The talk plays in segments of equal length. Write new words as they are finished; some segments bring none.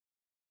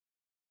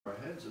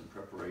Our heads in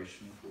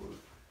preparation for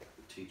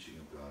the teaching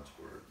of God's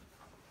Word.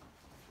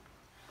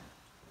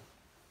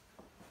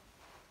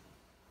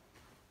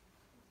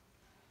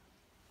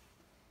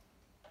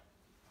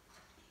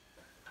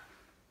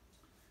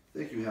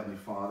 Thank you, Heavenly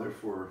Father,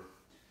 for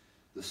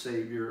the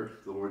Savior,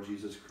 the Lord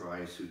Jesus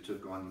Christ, who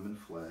took on human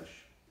flesh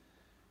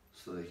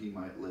so that he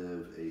might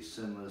live a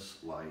sinless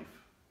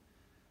life,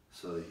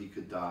 so that he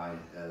could die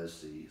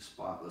as the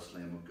spotless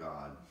Lamb of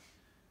God,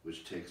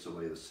 which takes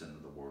away the sin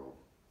of the world.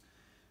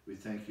 We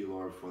thank you,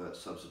 Lord, for that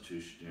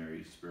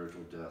substitutionary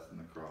spiritual death on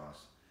the cross.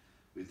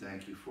 We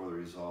thank you for the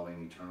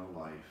resulting eternal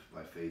life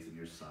by faith in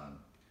your Son.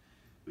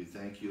 We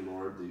thank you,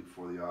 Lord,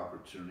 for the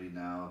opportunity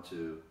now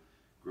to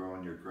grow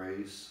in your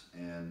grace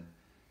and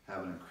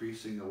have an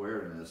increasing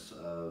awareness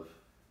of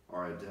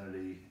our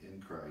identity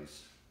in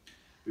Christ.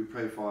 We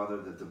pray, Father,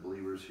 that the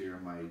believers here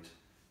might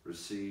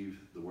receive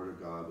the Word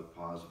of God with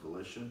positive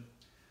volition.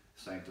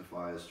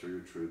 Sanctify us through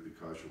your truth,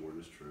 because your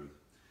Word is truth.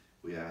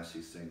 We ask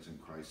these things in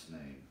Christ's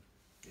name.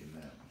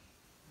 Amen.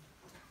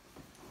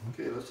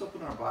 Okay, let's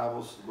open our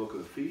Bibles to the book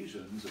of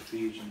Ephesians,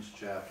 Ephesians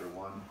chapter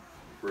 1,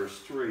 verse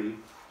 3.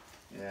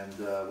 And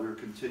we're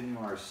continuing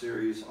our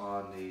series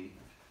on the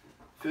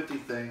 50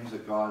 things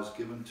that God has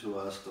given to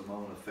us, the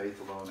moment of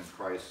faith alone in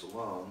Christ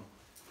alone.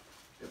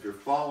 If you're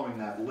following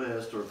that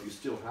list, or if you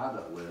still have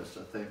that list,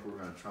 I think we're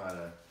going to try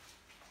to,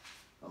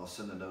 I'll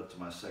send a note to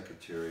my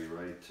secretary,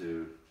 right,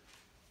 to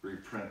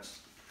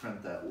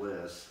print that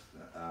list.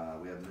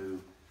 We have new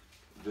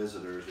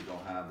visitors who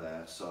don't have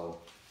that. So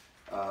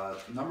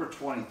number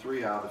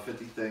 23 out of the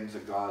 50 things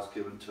that God's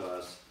given to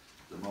us,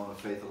 the moment of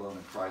faith alone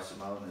in Christ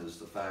alone, is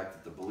the fact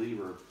that the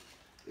believer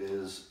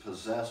is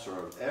possessor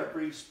of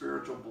every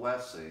spiritual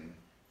blessing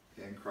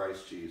in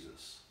Christ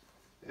Jesus.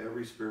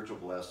 Every spiritual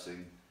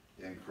blessing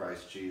in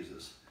Christ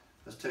Jesus.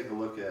 Let's take a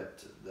look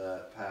at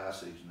that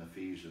passage in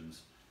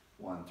Ephesians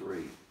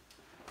 1:3.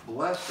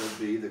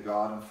 Blessed be the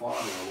God and Father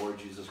of our Lord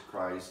Jesus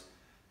Christ,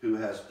 who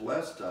has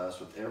blessed us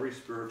with every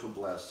spiritual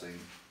blessing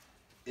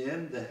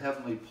in the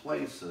heavenly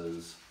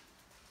places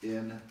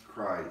in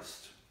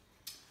Christ.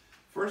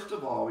 First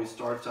of all, he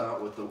starts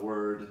out with the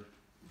word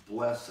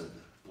blessed,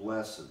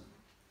 blessed.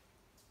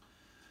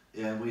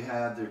 And we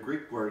have the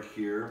Greek word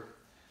here,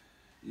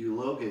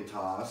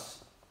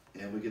 eulogetos,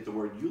 and we get the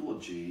word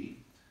eulogy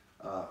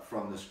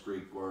from this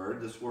Greek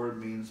word. This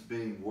word means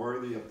being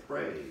worthy of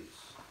praise.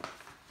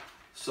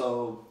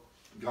 So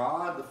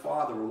God the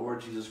Father, our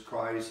Lord Jesus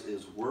Christ,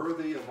 is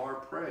worthy of our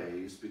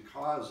praise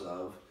because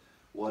of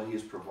what he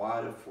has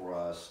provided for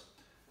us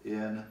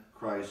in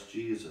Christ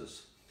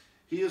Jesus.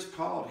 He is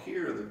called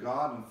here the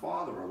God and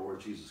Father, our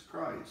Lord Jesus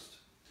Christ.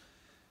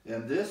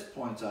 And this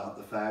points out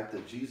the fact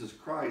that Jesus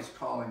Christ,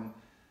 calling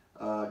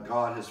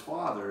God his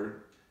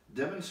Father,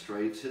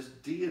 demonstrates his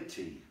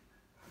deity.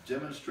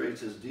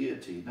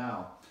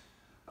 Now,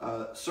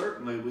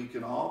 certainly we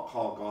can all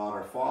call God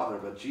our Father,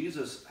 but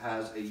Jesus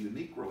has a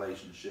unique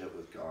relationship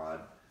with God,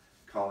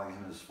 calling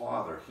him his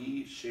Father.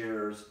 He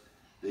shares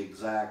the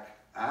exact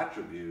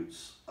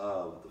attributes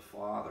of the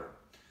Father.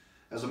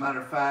 As a matter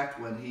of fact,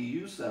 when he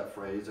used that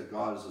phrase, that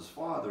God is his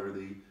Father,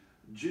 the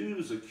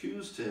Jews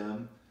accused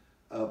him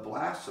of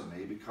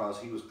blasphemy because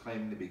he was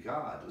claiming to be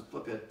God. Let's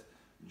look at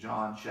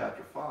John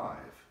chapter 5.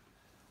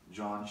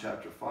 John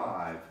chapter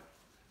 5,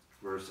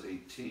 verse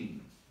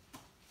 18.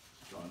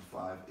 John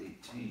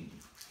 5:18.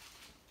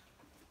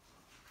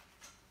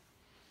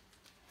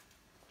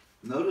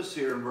 Notice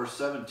here in verse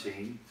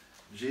 17,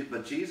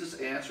 but Jesus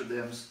answered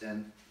them,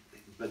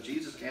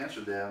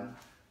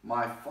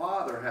 my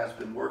Father has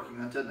been working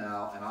until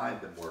now, and I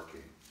have been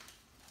working.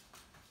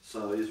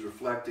 So he's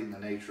reflecting the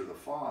nature of the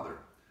Father.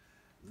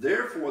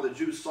 Therefore the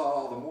Jews sought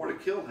all the more to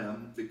kill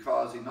him,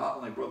 because he not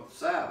only broke the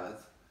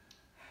Sabbath,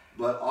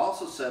 but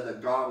also said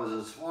that God was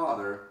his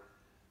Father,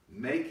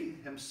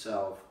 making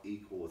himself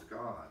equal with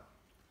God.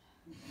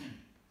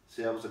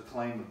 See, that was a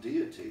claim of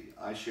deity.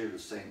 I share the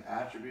same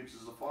attributes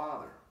as the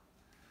Father.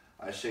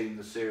 I share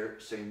the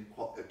same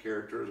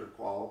characters or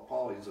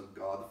qualities of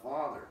God the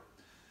Father.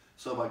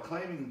 So by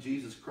claiming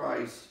Jesus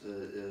Christ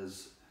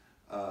is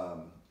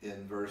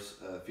in verse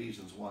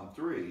Ephesians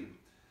 1:3,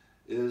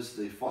 is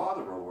the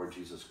Father of our Lord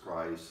Jesus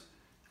Christ,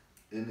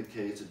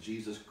 indicates that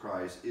Jesus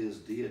Christ is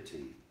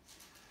deity.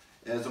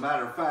 As a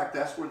matter of fact,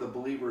 that's where the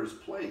believer is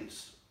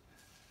placed.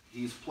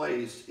 He's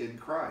placed in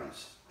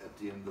Christ at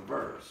the end of the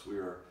verse. We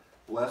are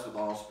blessed with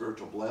all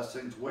spiritual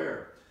blessings.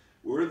 Where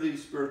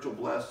these spiritual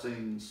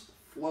blessings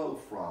flow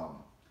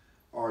from?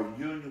 Our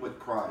union with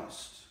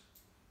Christ,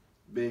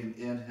 being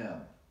in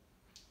him.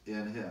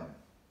 In him.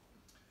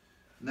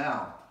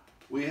 Now,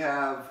 we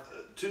have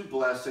two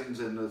blessings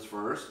in this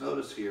verse.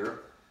 Notice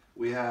here,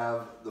 we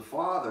have the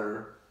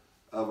Father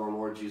of our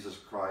Lord Jesus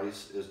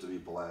Christ is to be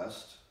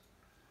blessed.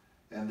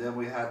 And then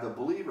we have the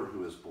believer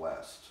who is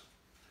blessed.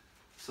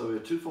 So we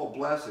have a twofold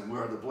blessing. We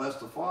are to bless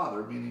the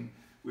Father, meaning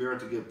we are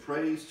to give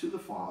praise to the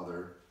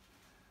Father.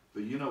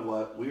 But you know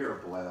what? We are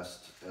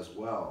blessed as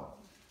well.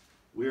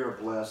 We are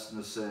blessed in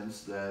the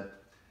sense that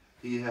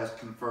he has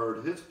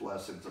conferred his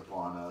blessings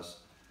upon us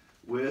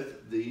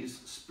with these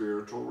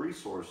spiritual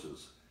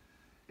resources.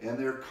 And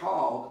they're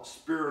called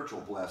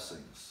spiritual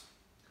blessings.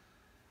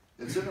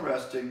 It's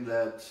interesting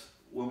that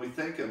when we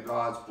think of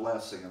God's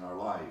blessing in our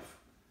life,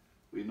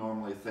 we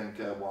normally think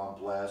of, well,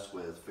 I'm blessed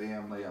with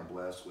family, I'm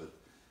blessed with,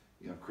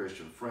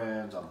 Christian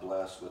friends, I'm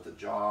blessed with a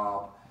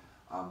job,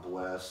 I'm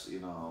blessed,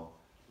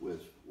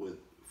 with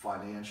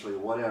financially,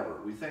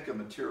 whatever. We think of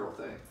material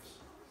things.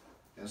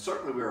 And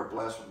certainly we are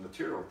blessed with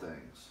material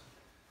things.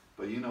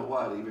 But you know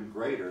what? Even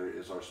greater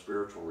is our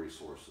spiritual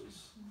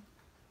resources.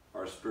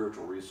 Our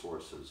spiritual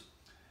resources.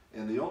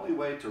 And the only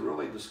way to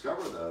really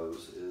discover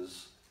those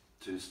is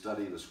to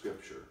study the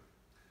Scripture.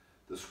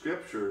 The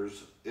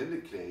Scriptures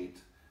indicate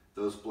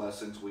those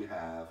blessings we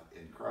have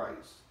in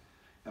Christ.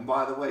 And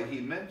by the way,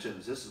 he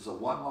mentions, this is a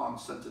one long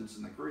sentence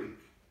in the Greek.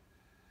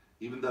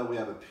 Even though we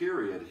have a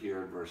period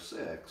here in verse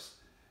 6,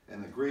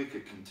 in the Greek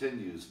it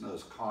continues,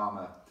 notice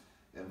comma,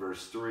 in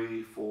verse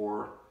 3,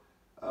 4,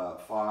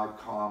 5,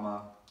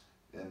 comma,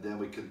 and then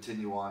we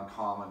continue on,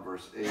 comma in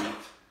verse 8,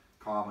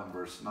 comma in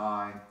verse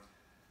 9,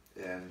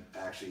 and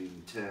actually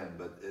even 10,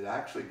 but it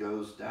actually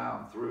goes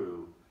down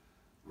through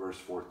verse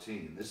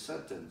 14. This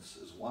sentence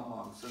is one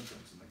long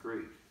sentence in the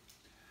Greek.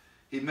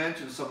 He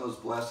mentions some of those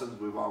blessings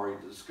we've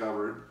already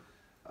discovered,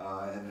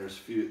 and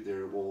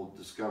we'll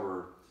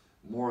discover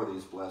more of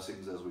these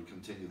blessings as we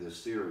continue this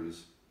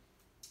series.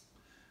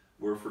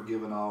 We're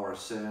forgiven all our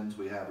sins.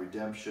 We have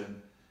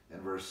redemption in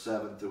verse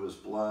 7 through his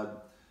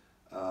blood.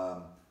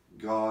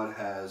 God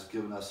has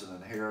given us an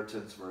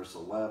inheritance, verse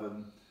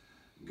 11.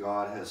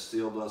 God has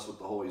sealed us with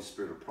the Holy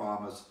Spirit of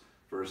promise,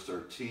 verse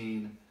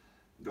 13.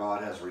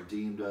 God has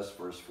redeemed us,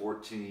 verse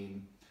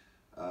 14.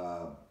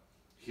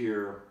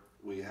 Here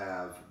we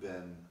have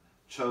been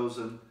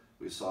chosen.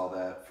 We saw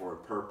that for a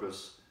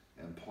purpose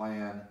and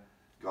plan.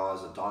 God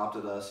has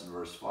adopted us in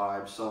verse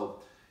 5. So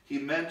he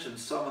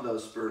mentions some of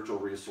those spiritual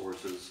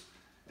resources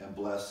and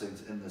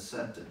blessings in this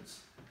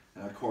sentence.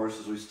 And of course,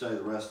 as we study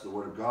the rest of the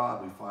Word of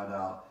God, we find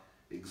out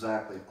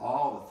exactly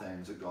all the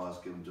things that God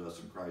has given to us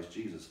in Christ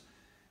Jesus.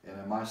 And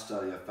in my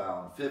study, I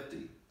found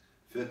 50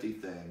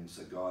 things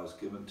that God has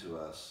given to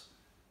us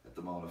at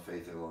the moment of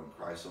faith in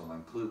Christ. So I'll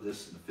include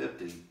this in the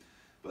 50,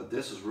 but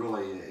this is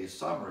really a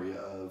summary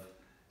of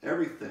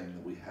everything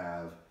that we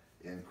have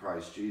in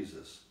Christ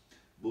Jesus.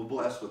 We're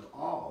blessed with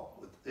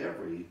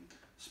every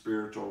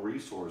spiritual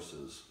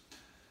resources,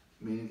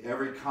 meaning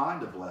every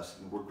kind of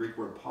blessing. The Greek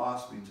word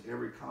pos means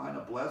every kind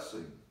of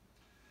blessing.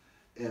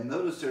 And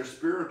notice they're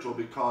spiritual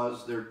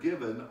because they're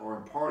given or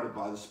imparted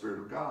by the Spirit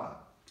of God.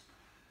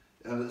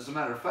 And as a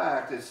matter of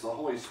fact, it's the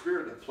Holy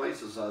Spirit that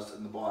places us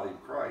in the body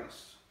of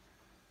Christ.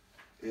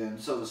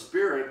 And so the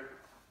Spirit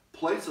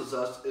places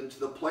us into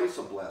the place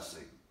of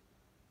blessing.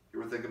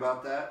 You ever think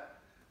about that?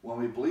 When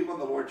we believe on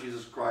the Lord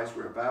Jesus Christ,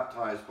 we are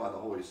baptized by the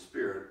Holy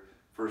Spirit,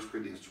 1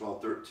 Corinthians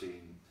 12:13,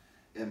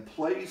 and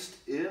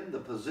placed in the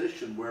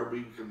position where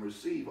we can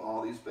receive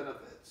all these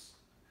benefits.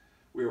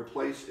 We are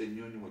placed in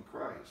union with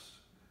Christ.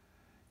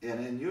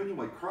 And in union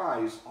with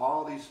Christ,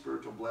 all these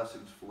spiritual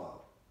blessings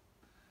flow.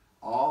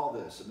 All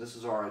this, and this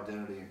is our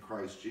identity in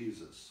Christ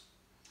Jesus.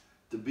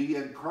 To be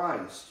in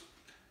Christ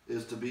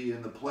is to be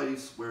in the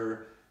place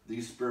where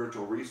these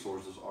spiritual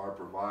resources are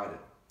provided.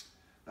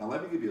 Now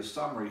let me give you a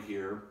summary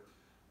here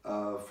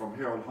from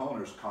Harold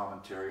Honer's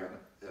commentary on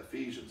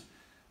Ephesians.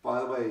 By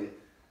the way,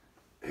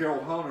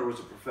 Harold Honer was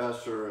a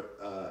professor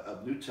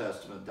of New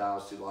Testament at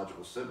Dallas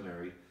Theological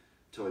Seminary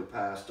till he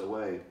passed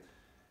away.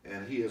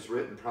 And he has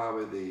written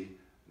probably the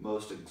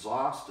most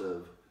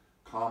exhaustive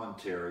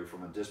commentary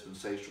from a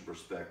dispensational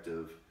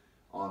perspective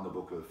on the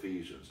book of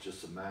Ephesians.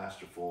 Just a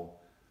masterful,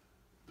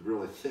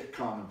 really thick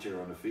commentary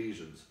on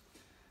Ephesians.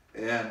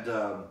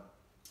 And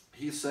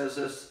he says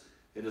this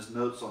in his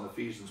notes on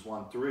Ephesians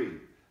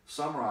 1:3,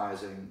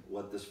 summarizing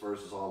what this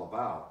verse is all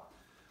about.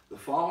 The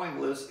following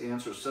list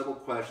answers several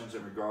questions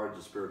in regard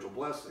to spiritual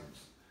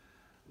blessings.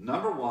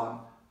 Number one,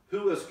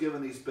 who has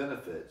given these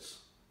benefits?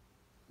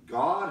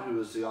 God, who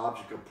is the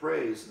object of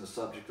praise and the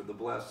subject of the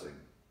blessing.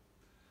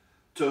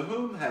 To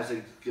whom has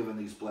he given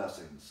these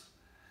blessings?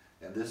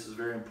 And this is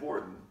very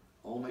important,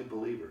 only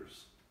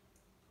believers.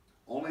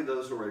 Only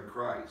those who are in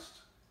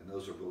Christ, and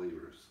those are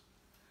believers.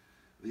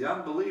 The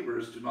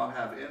unbelievers do not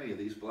have any of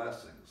these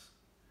blessings.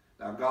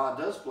 Now, God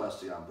does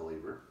bless the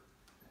unbeliever.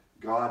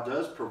 God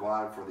does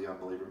provide for the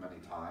unbeliever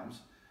many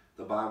times.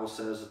 The Bible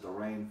says that the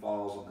rain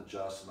falls on the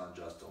just and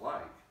unjust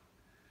alike.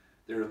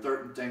 There are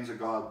certain things that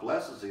God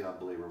blesses the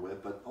unbeliever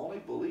with, but only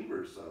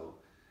believers, though,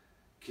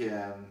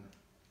 can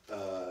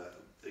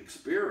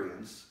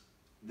experience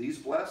these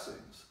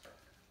blessings,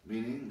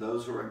 meaning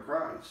those who are in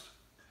Christ.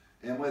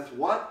 And with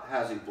what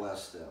has he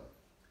blessed them?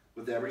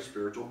 With every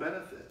spiritual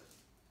benefit.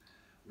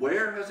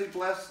 Where has he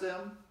blessed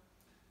them?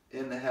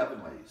 In the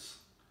heavenlies.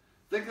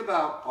 Think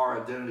about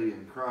our identity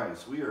in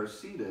Christ. We are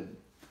seated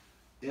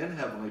in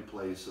heavenly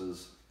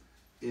places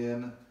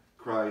in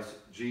Christ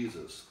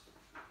Jesus.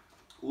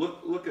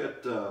 Look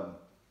at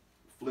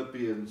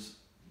Philippians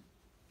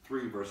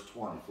 3 verse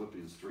 20.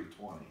 Philippians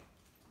 3:20.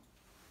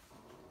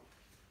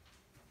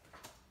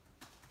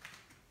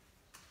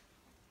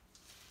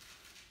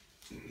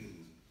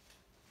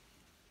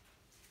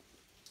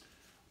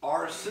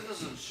 our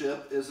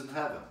citizenship is in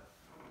heaven.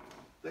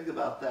 Think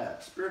about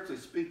that. Spiritually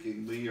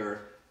speaking, we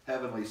are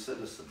heavenly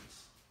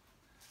citizens.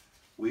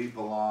 We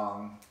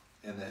belong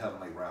in the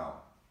heavenly realm.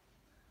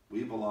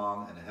 We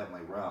belong in the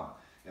heavenly realm.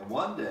 And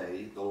one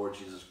day, the Lord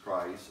Jesus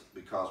Christ,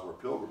 because we're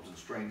pilgrims and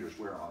strangers,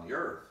 we're on the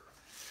earth,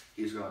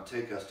 he's going to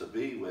take us to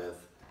be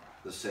with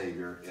the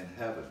Savior in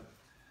heaven.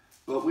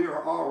 But we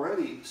are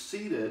already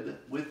seated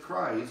with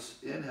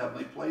Christ in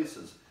heavenly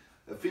places.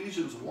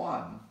 Ephesians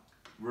 1,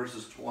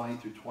 verses 20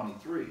 through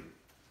 23.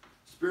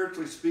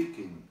 Spiritually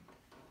speaking,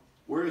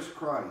 where is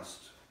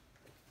Christ?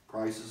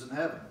 Christ is in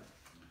heaven.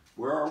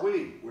 Where are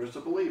we? Where's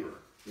the believer?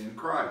 In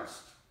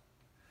Christ.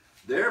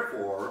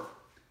 Therefore,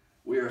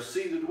 we are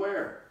seated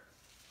where?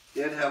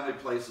 In heavenly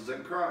places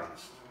in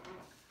Christ.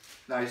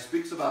 Now he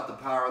speaks about the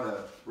power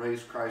that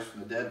raised Christ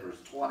from the dead,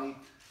 verse 20,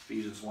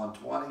 Ephesians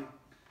 1:20,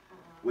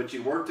 which he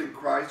worked in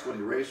Christ when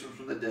he raised him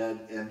from the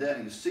dead, and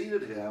then he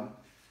seated him,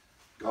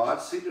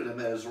 God seated him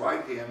at his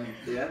right hand,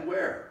 and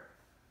where?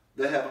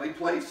 The heavenly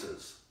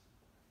places.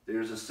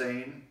 There's the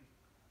same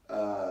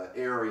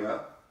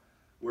area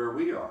where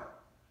we are.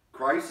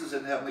 Christ is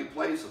in heavenly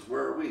places.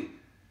 Where are we?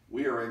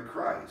 We are in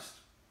Christ.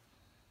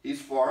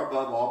 He's far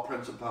above all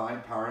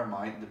principality, power, and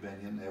might, and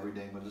dominion, every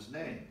name that is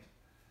named.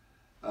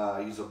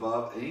 He's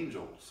above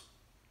angels.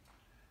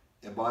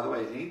 And by the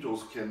way,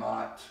 angels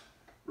cannot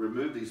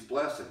remove these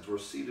blessings. We're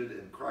seated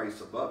in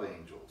Christ above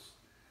angels.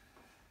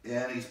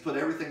 And he's put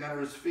everything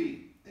under his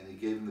feet. And he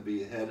gave him to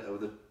be head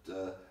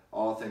of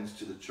all things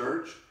to the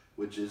church,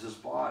 which is his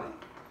body.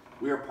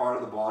 We are part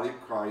of the body of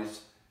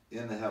Christ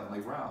in the heavenly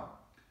realm.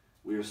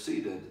 We are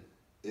seated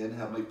in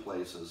heavenly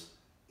places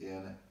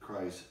in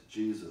Christ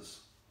Jesus.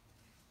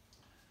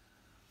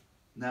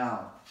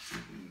 Now,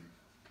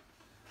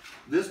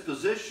 this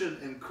position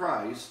in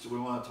Christ, we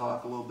want to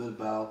talk a little bit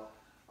about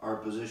our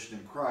position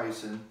in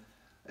Christ.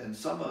 And to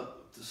some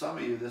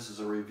of you, this is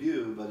a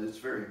review, but it's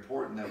very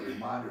important that we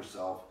remind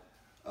ourselves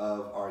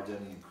of our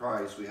identity in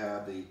Christ. We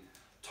have the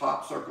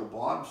top circle,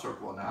 bottom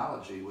circle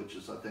analogy, which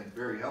is, I think,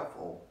 very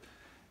helpful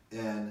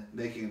in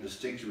making a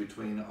distinction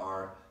between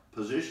our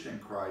position in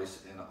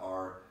Christ and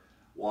our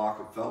walk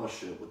of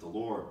fellowship with the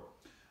Lord.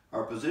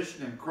 Our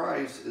position in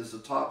Christ is the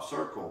top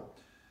circle.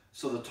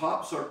 So the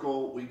top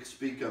circle, we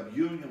speak of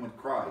union with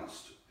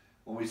Christ.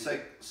 When we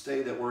say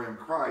that we're in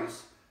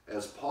Christ,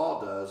 as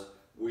Paul does,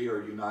 we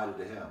are united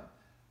to him.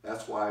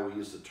 That's why we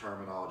use the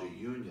terminology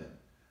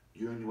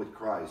union with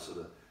Christ. So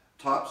the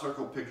top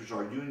circle pictures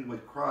our union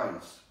with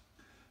Christ.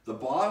 The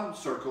bottom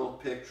circle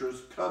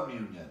pictures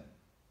communion.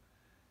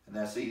 And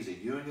that's easy.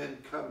 Union,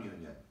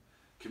 communion.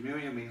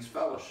 Communion means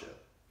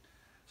fellowship.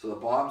 So the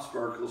bottom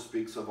circle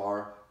speaks of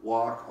our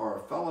walk,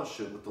 our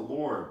fellowship with the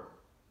Lord.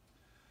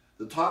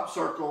 The top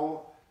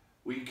circle,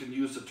 we can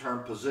use the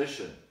term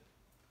position.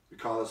 We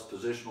call this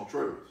positional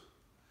truth.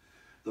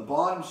 The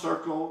bottom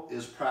circle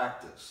is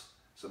practice.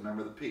 So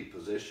remember the P,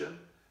 position,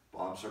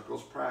 bottom circle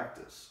is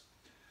practice.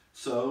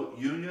 So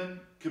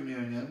union,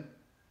 communion,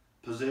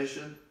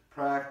 position,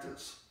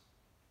 practice.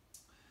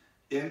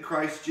 In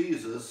Christ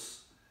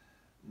Jesus,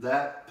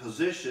 that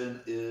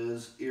position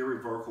is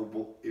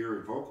irrevocable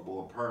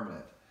and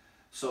permanent.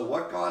 So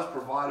what God has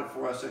provided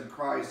for us in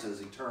Christ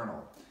is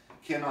eternal,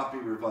 cannot be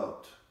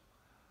revoked.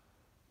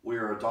 We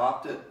are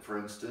adopted, for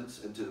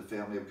instance, into the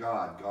family of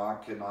God.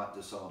 God cannot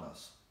disown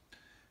us.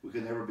 We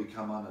can never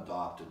become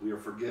unadopted. We are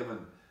forgiven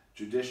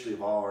judicially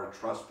of all our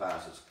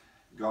trespasses.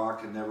 God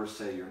can never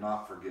say you're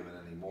not forgiven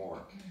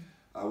anymore.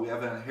 We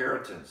have an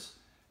inheritance.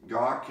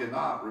 God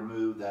cannot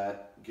remove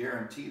that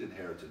guaranteed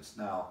inheritance.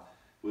 Now,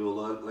 we will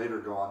later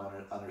go on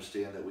and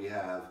understand that we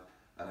have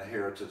an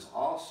inheritance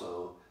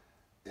also,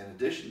 in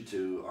addition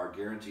to our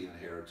guaranteed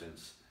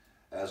inheritance,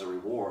 as a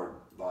reward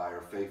by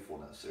our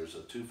faithfulness. There's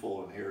a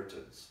twofold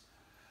inheritance.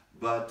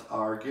 But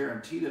our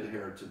guaranteed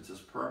inheritance is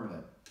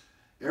permanent.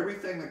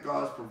 Everything that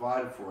God has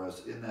provided for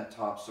us in that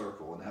top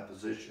circle, in that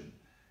position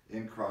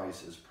in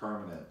Christ, is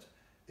permanent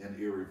and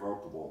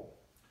irrevocable.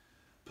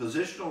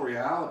 Positional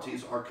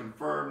realities are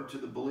confirmed to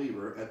the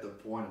believer at the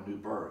point of new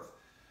birth.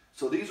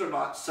 So these are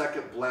not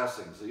second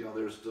blessings. You know,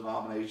 there's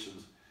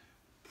denominations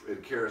in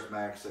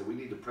charismatics say we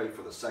need to pray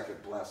for the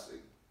second blessing.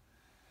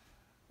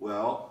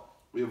 Well,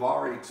 we've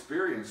already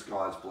experienced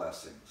God's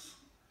blessings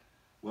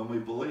when we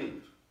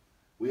believe.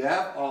 We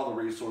have all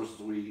the resources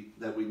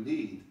that we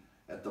need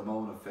at the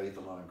moment of faith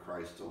alone in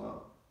Christ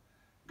alone.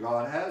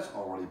 God has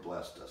already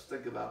blessed us.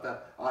 Think about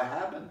that. I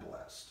have been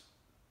blessed.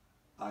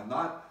 I'm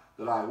not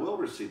that I will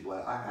receive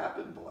blessing. I have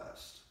been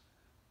blessed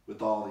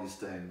with all these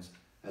things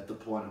at the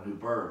point of new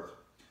birth.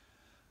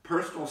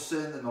 Personal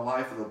sin in the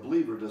life of the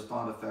believer does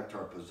not affect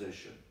our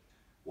position.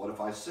 What if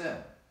I sin?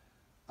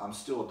 I'm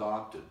still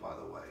adopted, by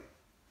the way.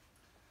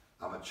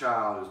 I'm a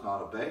child who's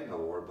not obeying the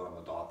Lord, but I'm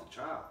an adopted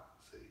child,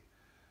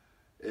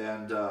 see.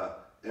 And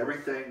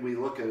everything we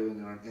look at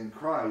in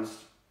Christ,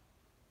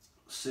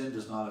 sin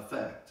does not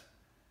affect.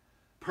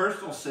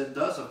 Personal sin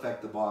does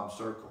affect the bottom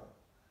circle.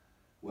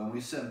 When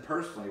we sin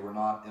personally, we're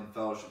not in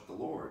fellowship with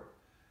the Lord.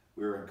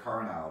 We're in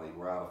carnality.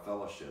 We're out of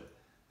fellowship.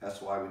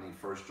 That's why we need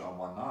 1 John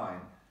 1:9,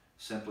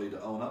 simply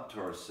to own up to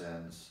our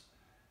sins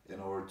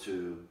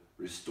to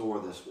restore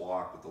this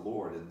walk with the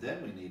Lord. And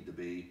then we need to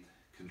be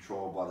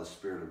controlled by the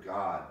Spirit of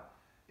God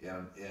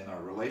in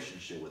our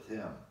relationship with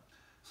Him.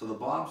 So the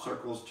bond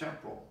circle is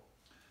temporal.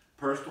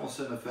 Personal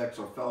sin affects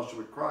our fellowship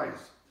with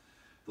Christ.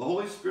 The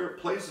Holy Spirit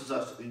places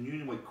us in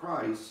union with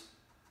Christ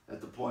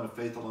at the point of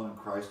faith alone in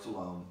Christ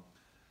alone,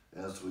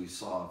 as we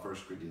saw in 1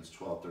 Corinthians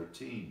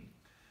 12:13.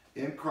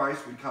 In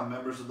Christ we become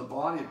members of the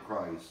body of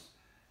Christ,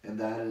 and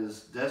that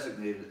is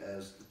designated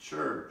as the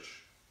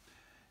church.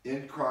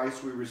 In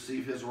Christ we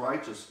receive His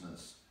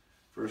righteousness,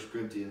 1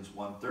 Corinthians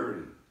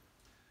 1:30.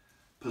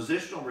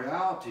 Positional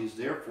realities,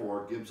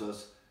 therefore, gives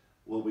us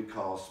what we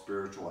call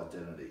spiritual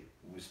identity.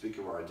 When we speak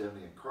of our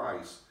identity in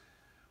Christ,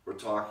 we're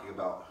talking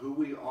about who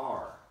we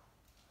are.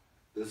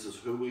 This is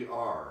who we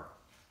are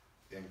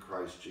in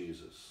Christ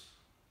Jesus.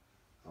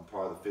 I'm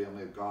part of the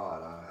family of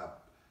God.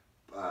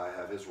 I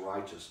have His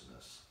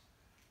righteousness.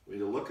 We need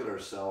to look at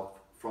ourselves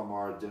from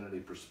our identity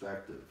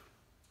perspective.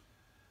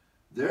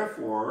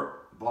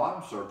 Therefore,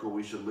 bottom circle,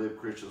 we should live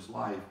Christian's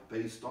life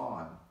based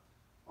on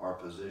our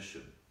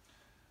position.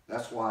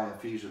 That's why in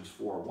Ephesians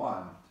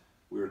 4:1,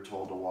 we are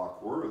told to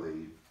walk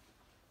worthy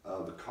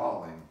of the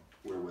calling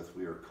wherewith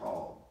we are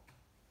called.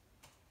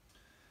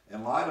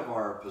 In light of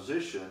our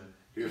position,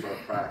 here's our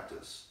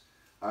practice.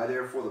 I,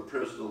 therefore, the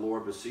prisoner of the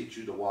Lord, beseech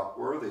you to walk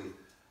worthy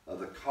of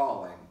the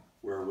calling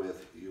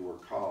wherewith you were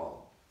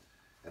called.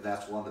 And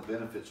that's one of the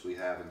benefits we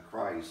have in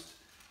Christ,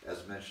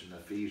 as mentioned in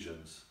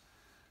Ephesians.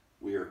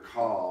 We are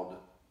called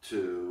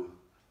to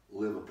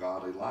live a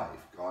godly life.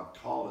 God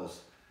called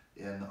us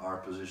in our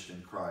position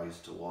in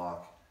Christ to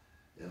walk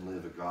and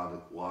live a godly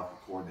walk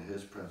according to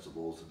His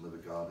principles and live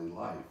a godly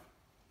life.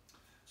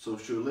 So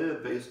we should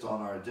live based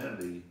on our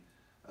identity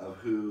of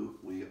who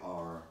we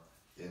are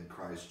in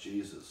Christ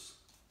Jesus.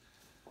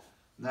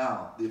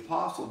 Now, the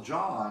Apostle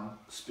John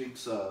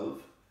speaks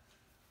of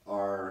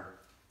our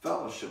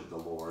fellowship with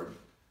the Lord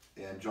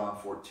in John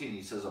 14.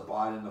 He says,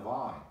 abide in the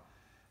vine.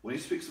 When he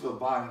speaks of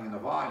abiding in the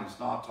vine, he's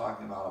not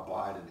talking about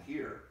abide in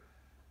here,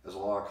 as a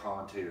lot of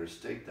commentators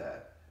state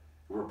that.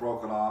 If we're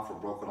broken off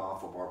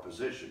of our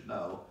position.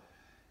 No,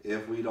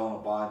 if we don't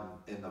abide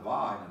in the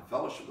vine and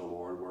fellowship with the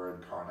Lord, we're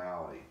in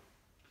carnality.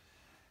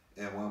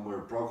 And when we're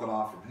broken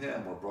off from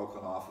Him, we're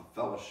broken off of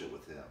fellowship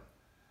with Him.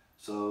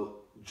 So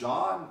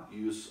John's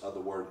use of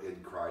the word in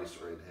Christ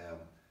or in Him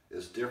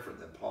is different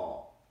than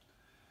Paul.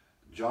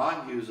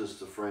 John uses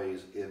the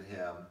phrase in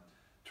Him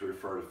to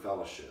refer to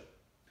fellowship.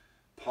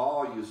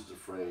 Paul uses the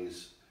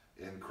phrase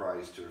in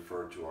Christ to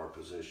refer to our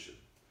position.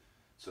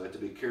 So we have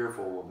to be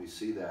careful when we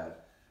see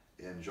that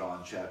in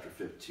John chapter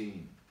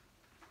 15.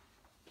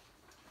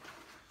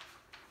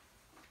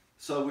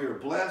 So we are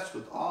blessed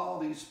with all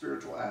these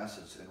spiritual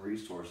assets and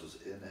resources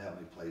in the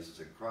heavenly places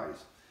in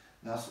Christ.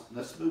 Now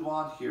let's move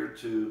on here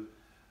to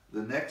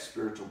the next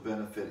spiritual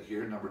benefit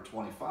here, number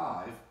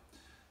 25.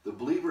 The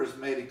believer is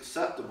made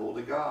acceptable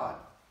to God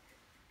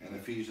in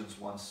Ephesians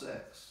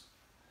 1:6.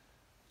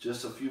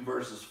 Just a few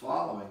verses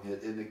following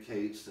it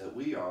indicates that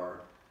we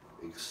are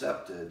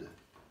accepted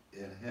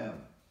in Him.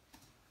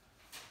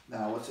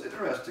 Now what's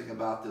interesting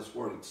about this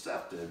word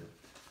accepted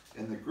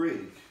in the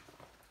Greek,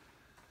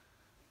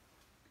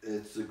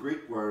 it's the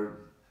Greek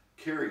word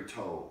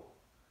karito,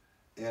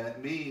 and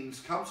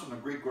it comes from the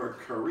Greek word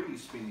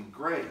charis, meaning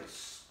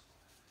grace.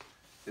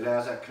 It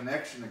has that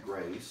connection to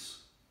grace.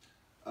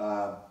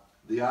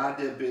 The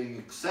idea of being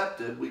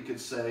accepted, we could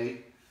say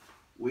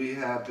we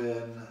have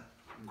been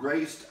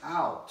graced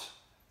out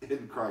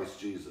in Christ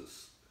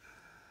Jesus.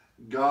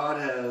 God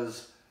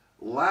has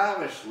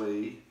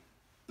lavishly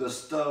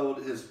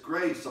bestowed His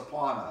grace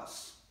upon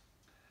us.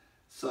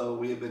 So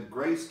we have been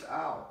graced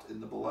out in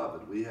the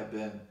Beloved. We have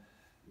been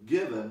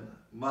given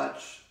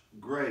much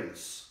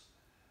grace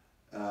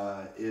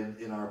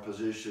in our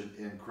position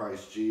in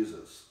Christ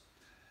Jesus.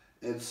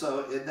 And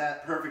so in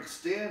that perfect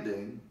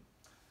standing,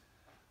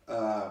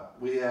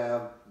 we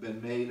have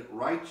been made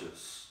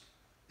righteous,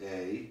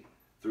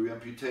 through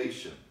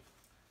imputation.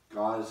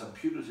 God has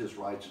imputed His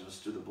righteousness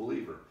to the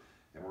believer.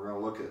 And we're going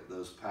to look at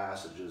those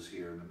passages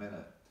here in a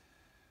minute.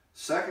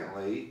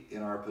 Secondly,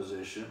 in our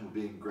position,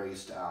 being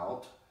graced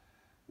out,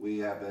 we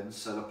have been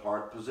set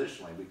apart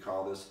positionally. We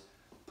call this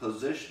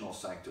positional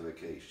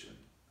sanctification.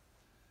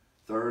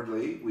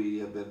 Thirdly, we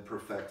have been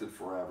perfected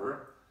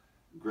forever,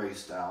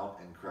 graced out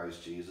in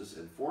Christ Jesus.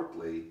 And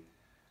fourthly,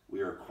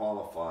 we are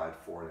qualified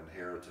for an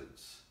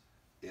inheritance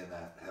in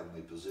that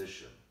heavenly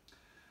position.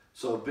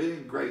 So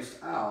being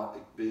graced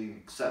out, being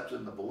accepted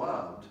in the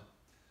Beloved,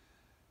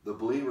 the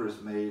believer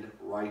is made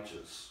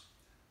righteous.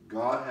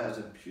 God has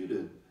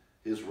imputed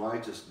His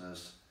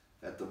righteousness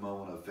at the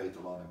moment of faith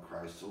alone in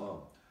Christ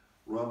alone.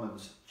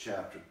 Romans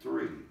chapter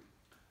 3,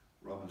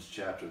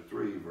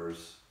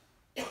 verse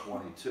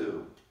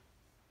 22.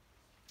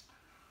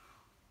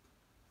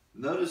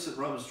 Notice in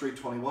Romans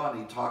 3:21,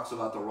 he talks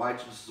about the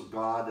righteousness of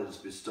God that is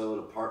bestowed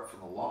apart from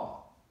the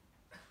law.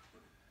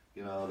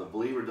 You know, the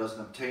believer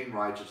doesn't obtain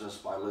righteousness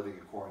by living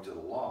according to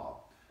the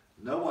law.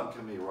 No one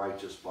can be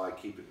righteous by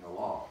keeping the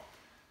law.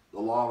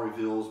 The law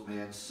reveals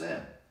man's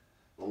sin.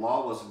 The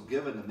law wasn't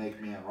given to make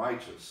man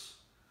righteous.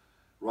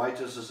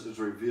 Righteousness is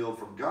revealed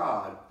from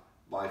God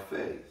by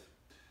faith.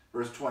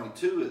 Verse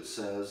 22, it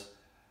says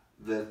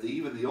that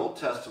even the Old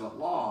Testament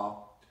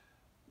law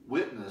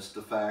witnessed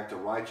the fact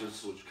of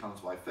righteousness which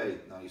comes by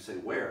faith. Now you say,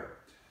 where?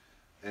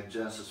 In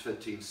Genesis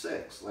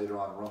 15:6. Later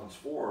on in Romans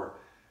 4,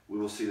 we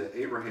will see that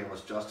Abraham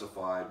was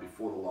justified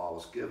before the law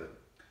was given.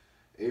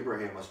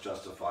 Abraham was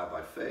justified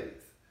by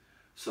faith.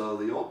 So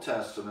the Old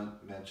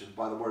Testament mentioned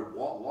by the word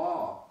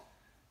law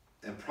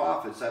and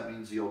prophets, that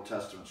means the Old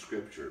Testament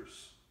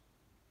scriptures.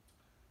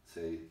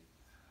 See,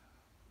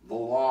 the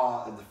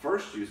law in the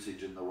first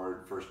usage in the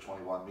word, verse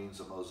 21, means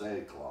the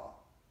Mosaic law.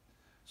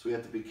 So we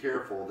have to be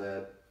careful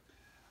that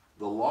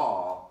the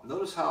law,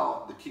 notice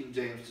how the King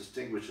James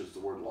distinguishes the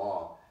word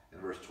law in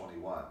verse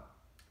 21.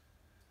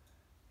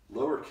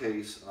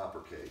 Lowercase and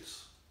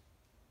uppercase.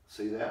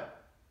 See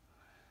that?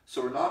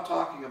 So we're not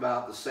talking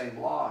about the same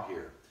law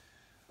here.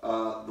 The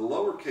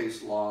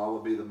lowercase law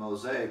would be the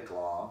Mosaic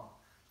law.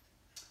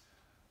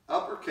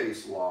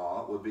 Uppercase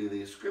law would be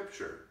the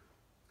scripture.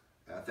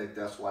 And I think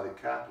that's why they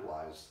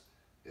capitalized,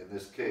 in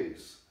this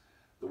case,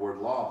 the word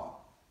law.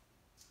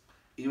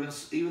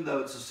 Even though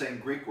it's the same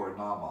Greek word,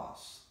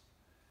 nomos,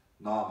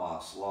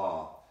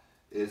 law,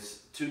 it's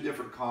two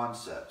different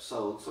concepts.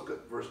 So let's look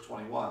at verse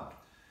 21.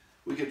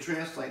 We can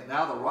translate,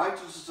 now the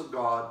righteousness of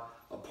God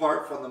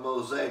apart from the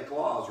Mosaic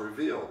law is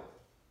revealed.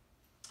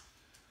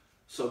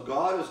 So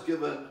God has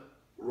given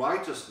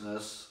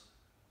righteousness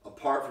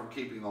apart from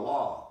keeping the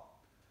law.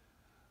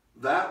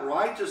 That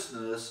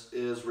righteousness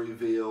is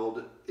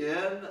revealed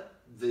in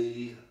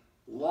the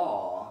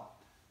law,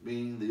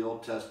 meaning the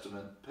Old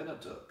Testament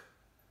Pentateuch.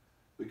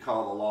 We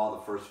call the law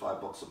the first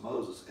 5 books of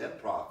Moses and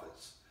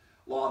prophets.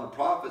 Law and the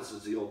prophets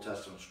is the Old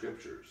Testament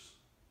scriptures.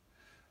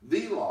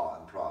 The law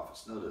and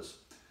prophets, notice.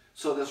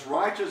 So this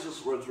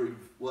righteousness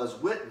was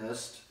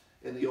witnessed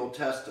in the Old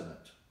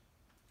Testament.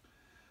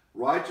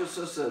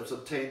 Righteousness that's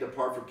obtained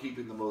apart from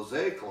keeping the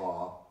Mosaic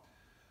law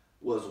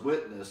was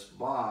witnessed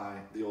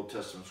by the Old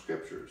Testament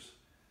scriptures.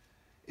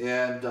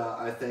 And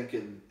I think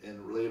in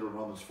later in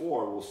Romans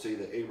 4, we'll see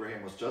that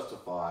Abraham was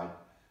justified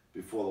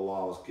before the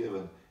law was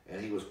given,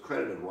 and he was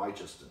credited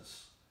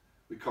righteousness.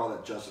 We call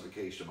that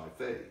justification by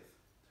faith.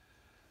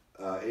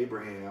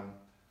 Abraham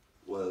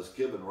was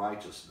given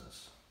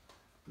righteousness.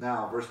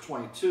 Now, verse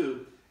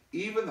 22,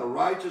 even the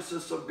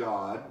righteousness of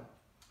God,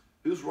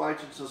 whose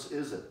righteousness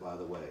is it, by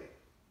the way?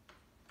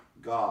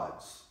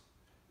 God's.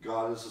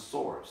 God is the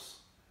source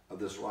of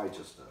this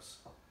righteousness.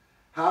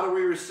 How do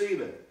we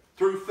receive it?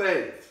 Through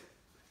faith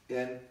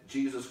in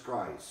Jesus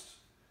Christ.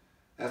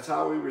 That's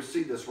how we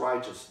receive this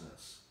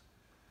righteousness.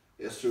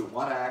 It's through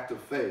one act of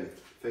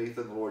faith, faith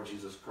in the Lord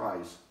Jesus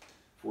Christ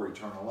for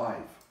eternal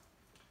life.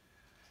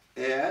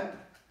 And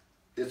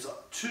it's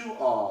to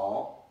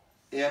all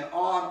and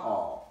on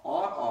all.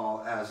 On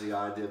all has the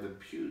idea of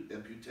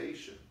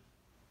imputation.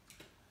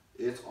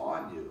 It's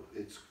on you.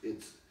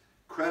 It's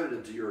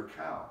credited to your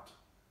account.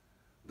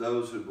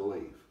 Those who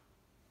believe.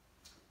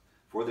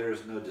 For there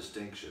is no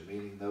distinction,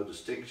 meaning no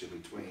distinction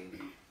between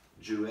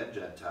Jew and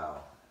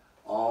Gentile.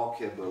 All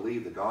can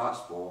believe the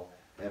gospel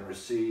and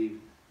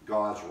receive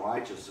God's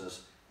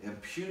righteousness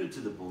imputed to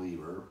the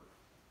believer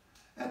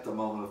at the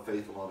moment of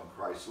faith alone in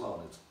Christ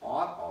alone. It's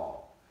on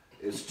all.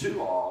 It's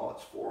to all.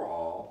 It's for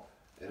all.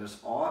 And it's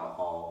on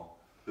all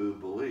who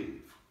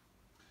believe.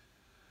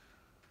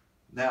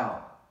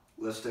 Now,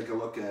 let's take a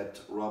look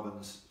at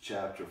Romans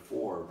chapter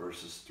 4,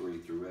 verses 3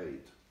 through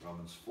 8.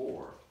 Romans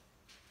 4,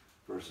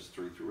 verses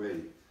 3 through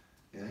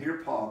 8. And here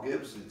Paul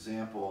gives an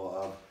example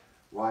of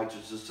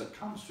righteousness that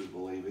comes through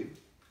believing,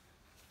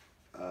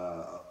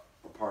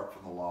 apart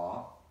from the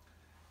law.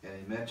 And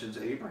he mentions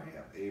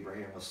Abraham.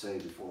 Abraham was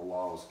saved before the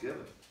law was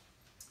given.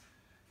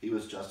 He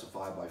was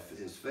justified by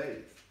his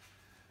faith.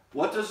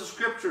 What does the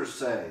scripture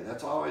say?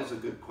 That's always a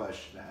good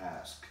question to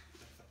ask.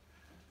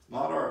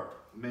 Not our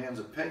man's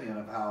opinion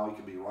of how he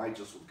can be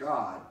righteous with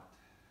God.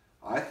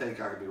 I think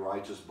I can be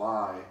righteous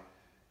by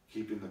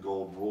keeping the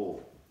golden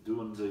rule,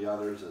 doing to the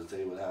others as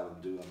they would have them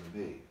do unto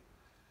me.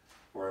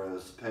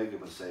 Whereas the pagan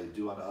would say,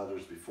 do unto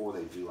others before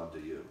they do unto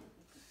you.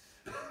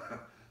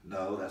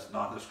 No, that's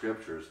not in the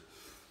scriptures.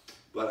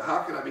 But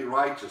how can I be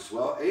righteous?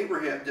 Well,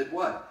 Abraham did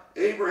what?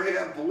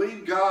 Abraham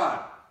believed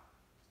God.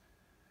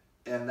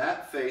 And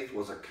that faith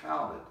was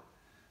accounted.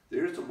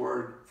 There's the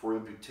word for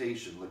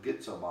imputation.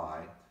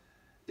 Legizomai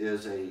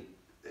is a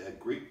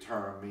Greek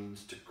term,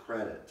 means to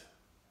credit.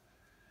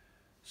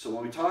 So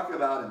when we talk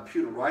about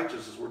imputed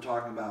righteousness, we're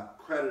talking about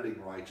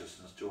crediting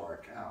righteousness to our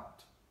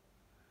account.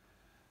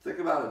 Think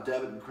about a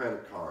debit and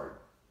credit card.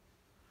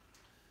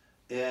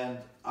 And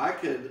I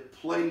could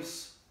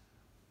place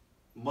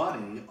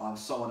money on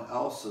someone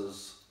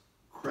else's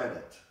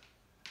credit.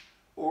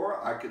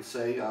 Or I could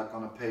say, I'm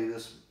going to pay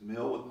this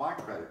bill with my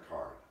credit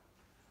card.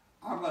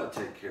 I'm going to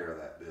take care of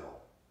that bill.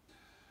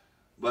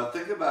 But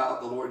think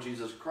about the Lord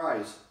Jesus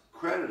Christ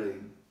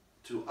crediting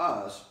to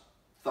us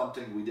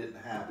something we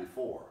didn't have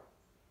before.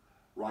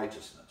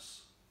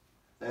 Righteousness.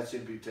 That's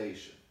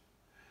imputation.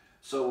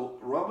 So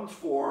Romans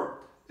 4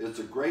 is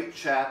a great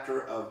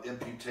chapter of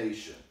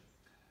imputation.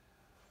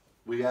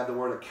 We have the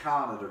word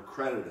accounted or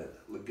credited,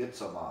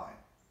 legitsamai.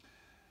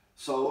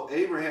 So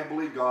Abraham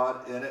believed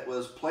God, and it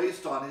was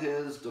placed on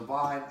his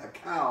divine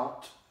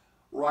account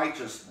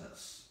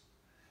righteousness.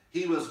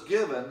 He was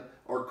given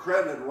or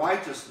credited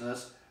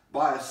righteousness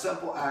by a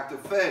simple act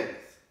of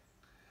faith.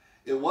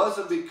 It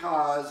wasn't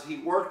because he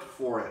worked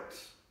for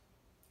it.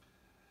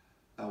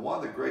 Now, one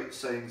of the great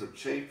sayings of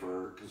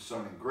Schaeffer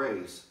concerning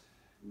grace,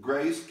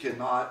 grace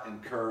cannot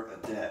incur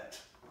a debt.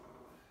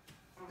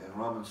 And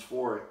Romans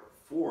 4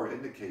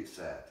 indicates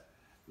that.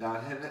 Now,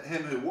 in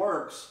him who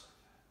works,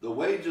 the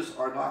wages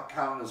are not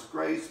counted as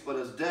grace, but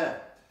as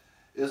debt.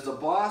 Is the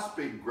boss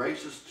being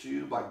gracious to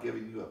you by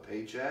giving you a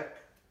paycheck?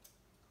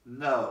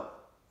 No.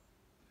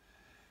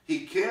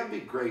 He can be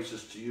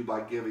gracious to you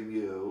by giving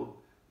you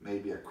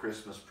maybe a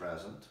Christmas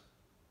present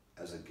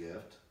as a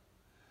gift.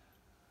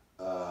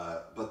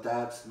 But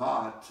that's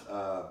not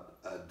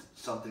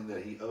something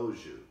that he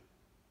owes you.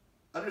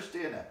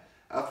 Understand that.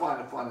 I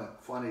find it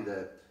funny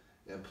that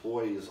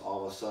employees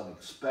all of a sudden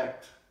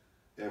expect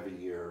every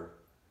year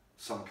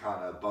some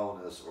kind of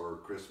bonus or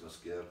Christmas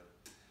gift.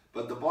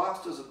 But the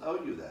boss doesn't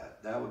owe you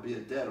that. That would be a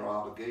debt or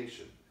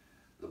obligation.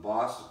 The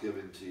boss is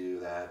giving to you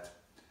that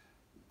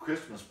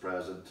Christmas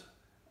present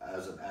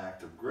as an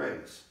act of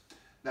grace.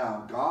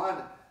 Now,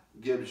 God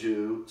gives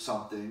you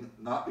something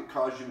not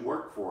because you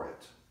work for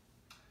it.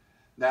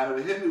 Now,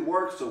 to him who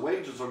works, the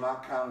wages are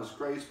not counted as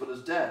grace, but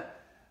as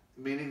debt,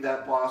 meaning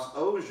that boss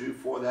owes you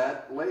for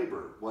that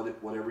labor,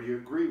 whatever you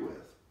agree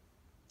with.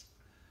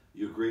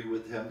 You agree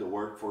with him to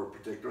work for a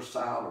particular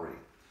salary.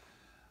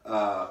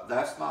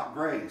 That's not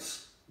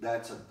grace.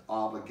 That's an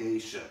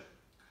obligation.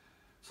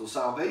 So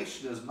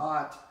salvation is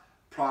not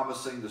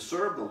promising to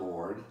serve the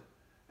Lord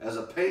as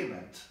a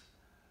payment.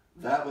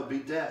 That would be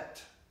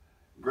debt.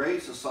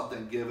 Grace is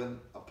something given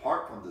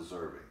apart from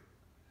deserving.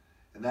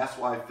 And that's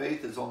why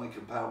faith is only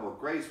compatible with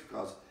grace,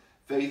 because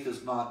faith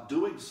is not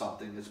doing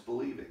something, it's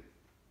believing.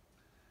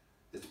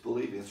 It's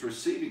believing. It's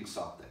receiving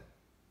something.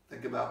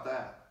 Think about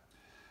that.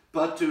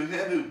 But to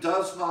him who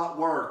does not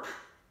work,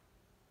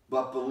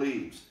 but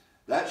believes.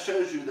 That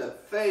shows you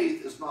that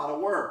faith is not a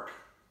work.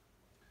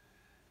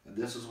 And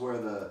this is where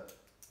the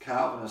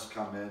Calvinists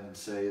come in and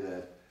say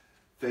that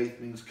faith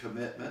means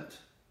commitment.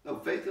 No,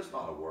 faith is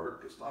not a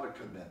work. It's not a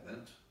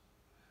commitment.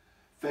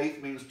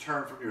 Faith means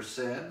turn from your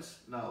sins.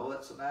 No,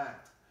 that's an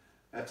act.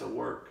 That's a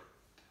work.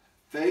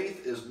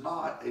 Faith is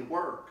not a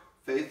work.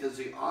 Faith is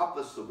the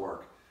opposite of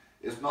work.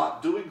 It's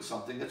not doing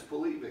something, it's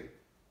believing.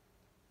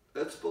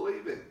 It's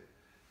believing.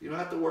 You don't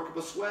have to work up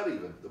a sweat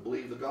even to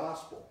believe the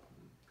gospel.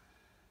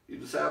 You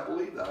just have to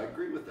believe that. I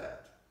agree with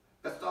that.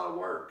 That's not a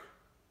work.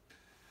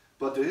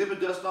 But to him who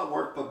does not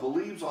work, but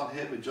believes on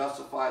him who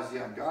justifies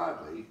the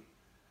ungodly,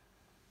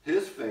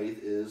 his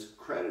faith is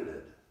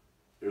credited.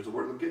 There's the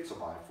word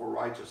legitsamai, for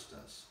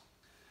righteousness.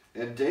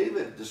 And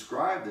David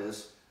described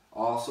this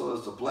also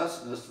as the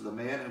blessedness to the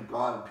man whom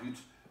God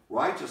imputes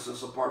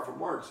righteousness apart from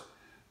works.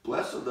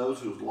 Blessed are those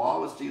whose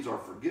lawless deeds are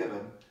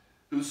forgiven,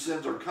 whose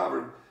sins are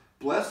covered.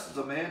 Blessed is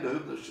the man to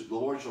whom the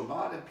Lord shall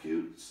not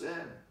impute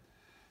sin.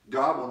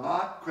 God will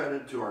not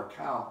credit to our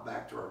account,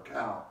 back to our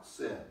account,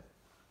 sin.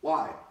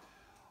 Why?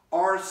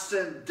 Our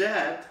sin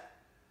debt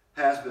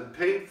has been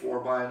paid for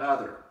by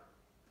another,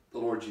 the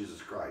Lord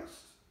Jesus Christ.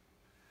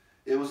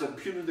 It was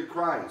imputed to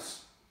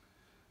Christ.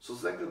 So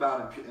think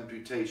about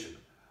imputation.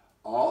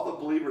 All the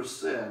believers'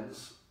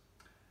 sins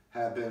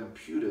have been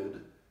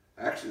imputed,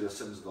 actually the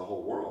sins of the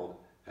whole world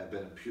have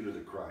been imputed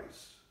to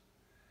Christ.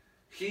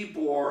 He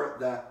bore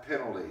that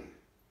penalty.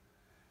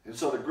 And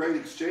so the great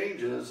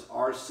exchange is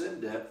our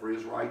sin debt for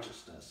his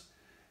righteousness.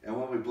 And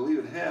when we believe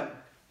in him,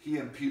 he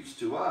imputes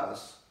to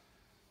us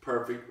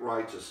perfect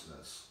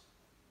righteousness.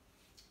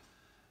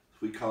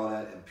 We call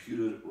that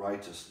imputed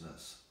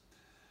righteousness.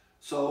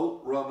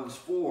 So Romans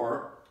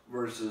 4,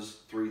 verses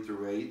 3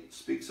 through 8,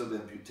 speaks of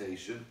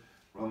imputation.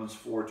 Romans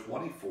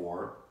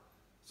 4:24,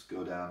 let's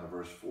go down to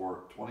verse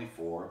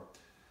 4:24.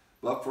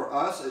 But for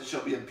us it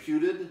shall be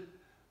imputed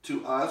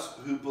to us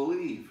who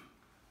believe.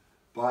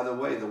 By the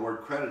way, the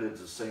word credited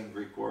is the same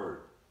Greek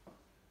word.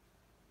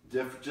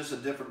 Just a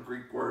different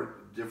Greek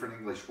word, different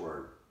English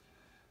word.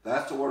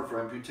 That's the word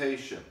for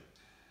imputation.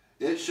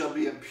 It shall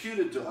be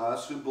imputed to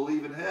us who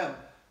believe in him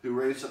who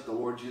raised up the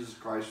Lord Jesus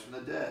Christ from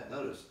the dead.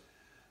 Notice,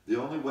 the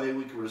only way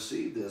we can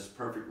receive this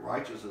perfect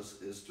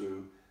righteousness is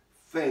through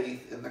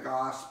faith in the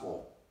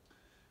gospel.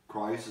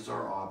 Christ is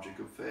our object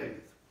of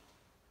faith.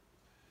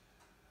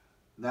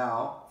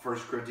 Now,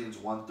 1 Corinthians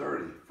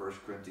 1:30. 1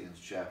 Corinthians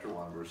chapter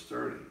 1, verse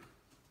 30.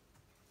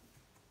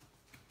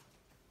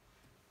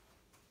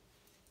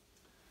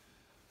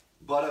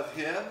 But of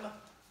him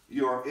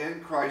you are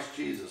in Christ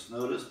Jesus.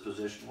 Notice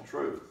positional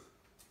truth.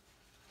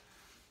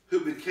 Who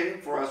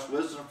became for us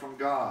wisdom from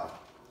God.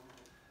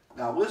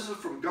 Now, wisdom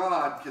from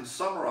God can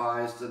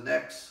summarize the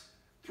next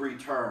three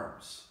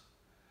terms.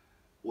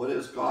 What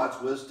is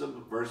God's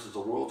wisdom versus the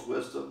world's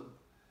wisdom?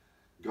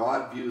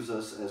 God views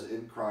us as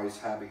in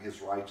Christ having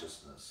his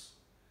righteousness.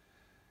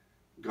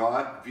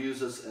 God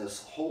views us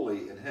as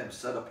holy in him,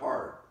 set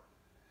apart.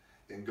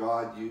 And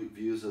God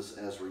views us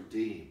as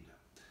redeemed.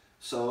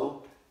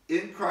 So,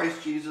 In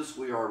Christ Jesus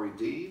we are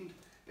redeemed.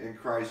 In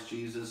Christ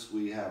Jesus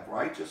we have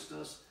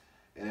righteousness.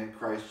 And in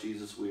Christ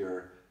Jesus we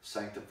are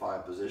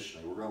sanctified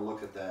positionally. We're going to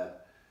look at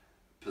that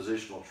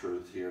positional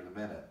truth here in a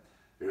minute.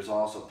 There's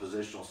also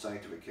positional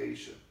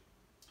sanctification.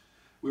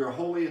 We are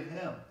holy in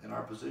Him, in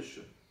our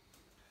position.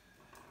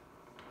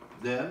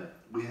 Then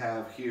we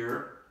have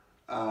here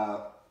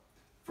 2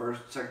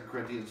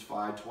 Corinthians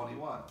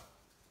 5:21.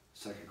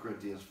 2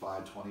 Corinthians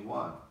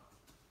 5:21.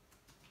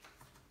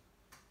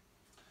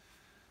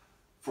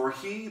 For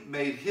He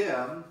made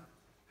Him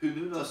who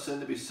knew no sin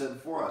to be sin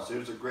for us.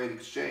 There's a great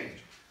exchange.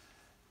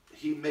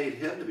 He made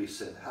Him to be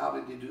sin. How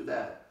did He do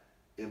that?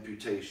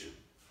 Imputation.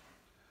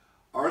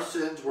 Our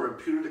sins were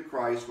imputed to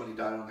Christ when He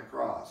died on the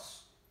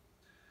cross.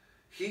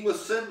 He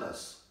was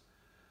sinless,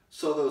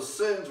 so those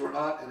sins were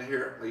not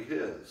inherently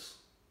His.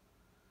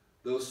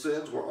 Those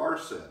sins were our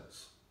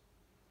sins.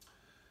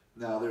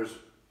 Now, there's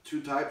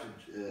two types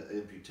of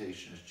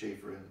imputation, as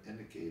Schaeffer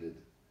indicated.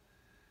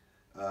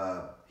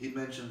 He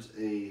mentions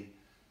a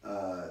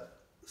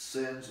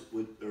sins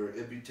or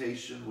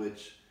imputation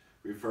which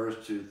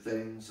refers to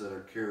things that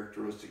are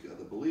characteristic of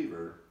the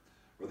believer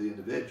or the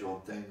individual,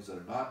 and things that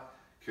are not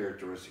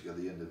characteristic of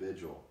the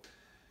individual.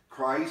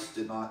 Christ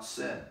did not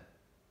sin.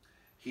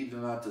 He did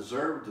not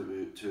deserve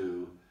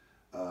to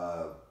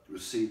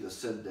receive the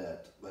sin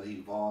debt, but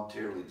He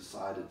voluntarily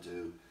decided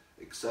to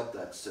accept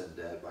that sin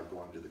debt by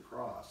going to the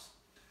cross.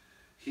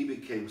 He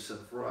became sin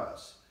for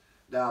us.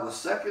 Now, the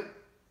second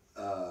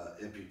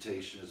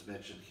imputation is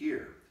mentioned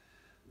here,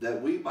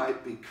 that we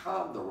might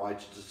become the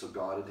righteousness of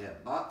God in Him,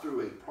 not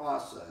through a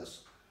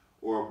process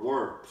or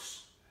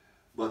works,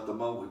 but the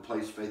moment we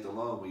place faith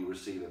alone, we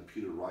receive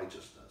imputed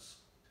righteousness.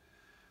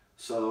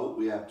 So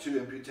we have two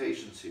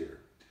imputations here.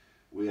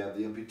 We have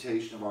the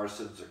imputation of our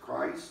sins to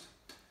Christ,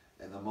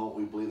 and the moment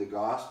we believe the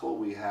gospel,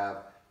 we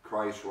have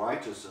Christ's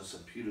righteousness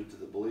imputed to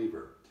the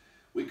believer.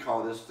 We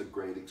call this the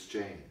great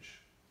exchange.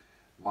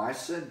 My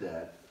sin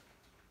debt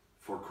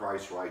for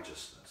Christ's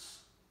righteousness.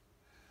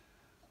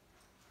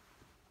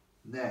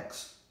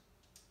 Next,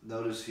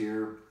 notice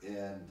here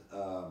in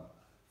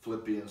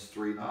Philippians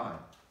 3:9.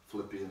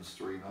 Philippians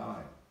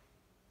 3:9.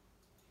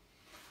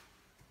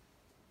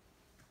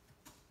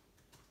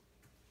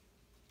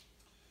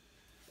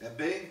 And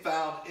being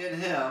found in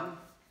Him,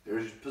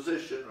 there's your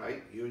position,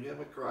 right? Union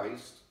with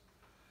Christ.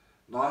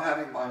 Not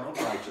having my own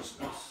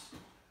righteousness.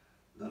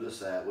 Notice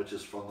that, which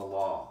is from the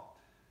law.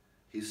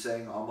 He's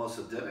saying almost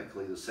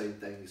identically the same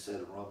thing he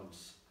said in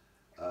Romans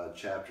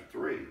chapter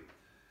 3.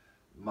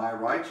 My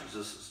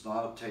righteousness is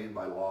not obtained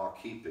by law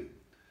keeping,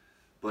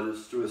 but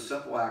it's through a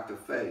simple act of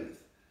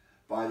faith.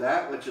 By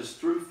that which is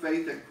through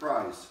faith in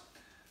Christ,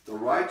 the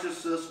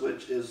righteousness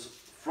which is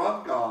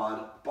from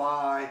God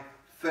by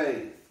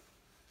faith.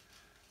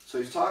 So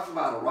he's talking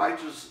about a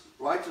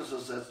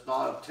righteousness that's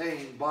not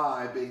obtained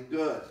by being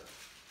good.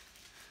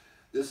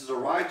 This is a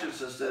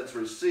righteousness that's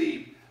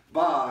received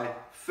by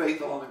faith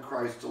alone in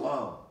Christ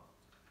alone.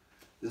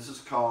 This is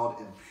called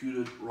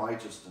imputed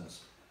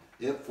righteousness.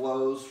 It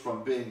flows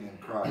from being in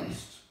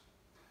Christ.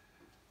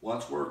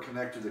 Once we're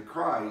connected to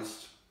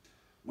Christ,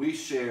 we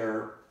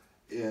share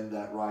in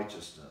that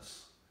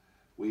righteousness.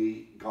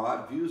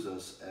 God views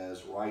us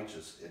as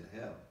righteous in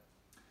Him.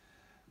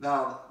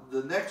 Now,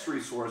 the next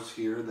resource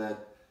here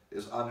that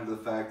is under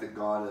the fact that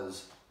God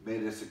has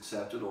made us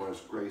accepted or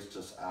has graced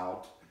us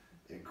out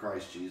in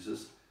Christ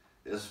Jesus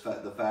is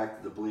the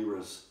fact that the believer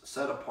is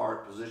set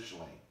apart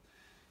positionally.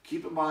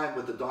 Keep in mind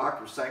with the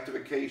doctrine of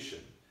sanctification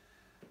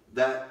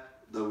that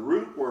the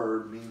root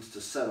word means to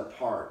set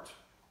apart.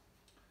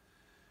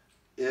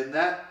 In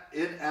that,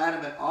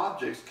 inanimate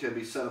objects can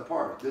be set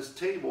apart. This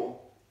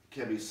table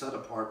can be set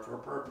apart for a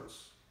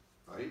purpose,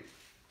 right?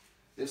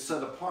 It's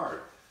set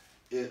apart.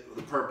 The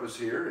purpose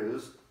here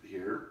is,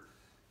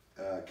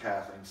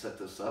 Kathleen set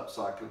this up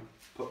so I can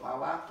put my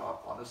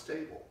laptop on this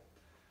table.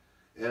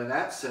 And in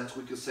that sense,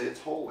 we could say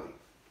it's holy.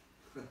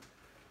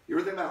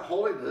 Everything about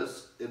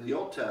holiness in the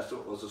Old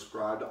Testament was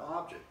ascribed to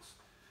objects.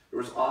 There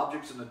was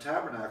objects in the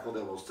tabernacle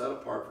that were set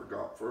apart for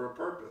God, for a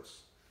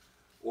purpose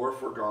or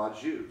for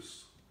God's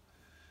use.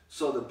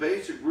 So the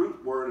basic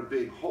root word of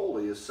being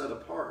holy is set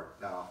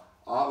apart. Now,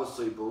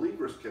 obviously,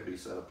 believers can be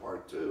set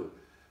apart too,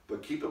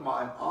 but keep in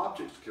mind,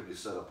 objects can be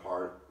set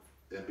apart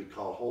and be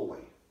called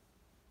holy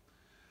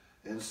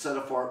and set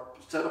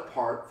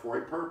apart for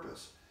a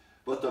purpose.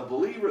 But the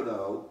believer,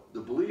 though,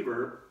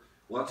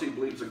 once he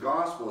believes the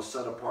gospel, is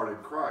set apart in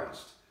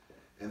Christ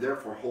and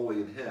therefore holy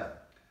in Him.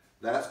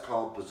 That's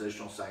called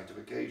positional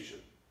sanctification.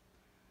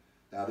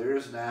 Now, there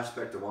is an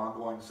aspect of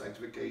ongoing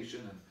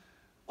sanctification and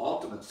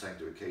ultimate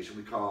sanctification.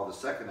 We call the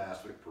second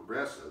aspect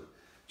progressive.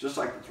 Just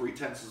like the 3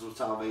 tenses of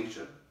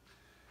salvation,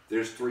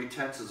 there's 3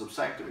 tenses of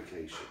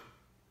sanctification.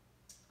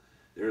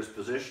 There's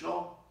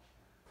positional,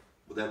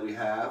 that we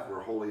have, we're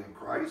holy in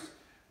Christ.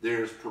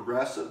 There's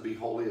progressive, be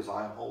holy as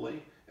I am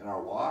holy in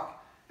our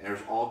walk. And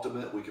there's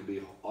ultimate, we can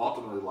be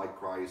ultimately like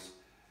Christ.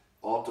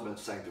 Ultimate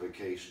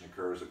sanctification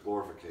occurs at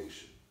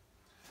glorification.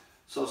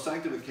 So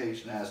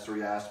sanctification has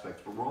 3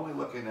 aspects, but we're only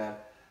looking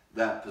at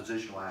that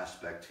positional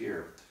aspect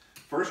here.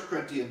 1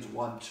 Corinthians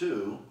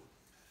 1:2,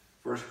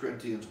 1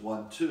 Corinthians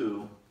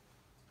 1:2,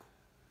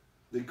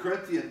 the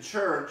Corinthian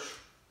church,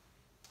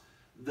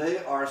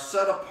 they are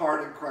set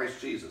apart in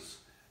Christ Jesus.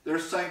 They're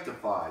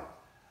sanctified,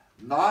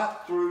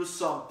 not through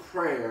some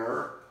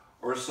prayer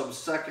or some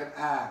second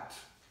act.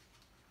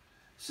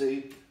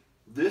 See,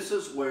 this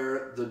is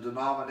where the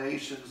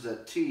denominations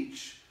that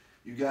teach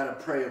you got to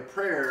pray a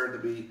prayer to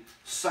be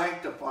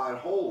sanctified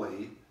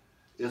holy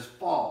is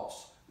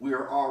false. We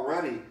are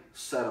already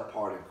set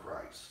apart in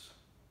Christ.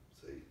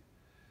 See,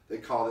 they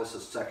call this a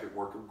second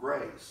work of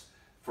grace.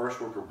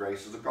 First work of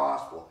grace is the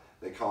gospel.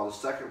 They call the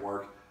second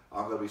work,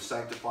 I'm going to be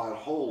sanctified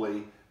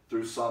holy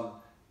through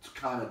some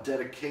kind of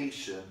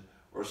dedication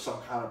or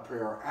some kind of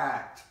prayer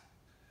act,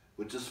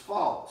 which is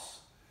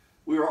false.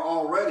 We are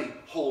already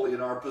holy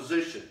in our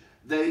position.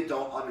 They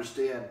don't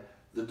understand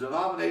the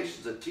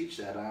denominations that teach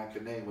that, and I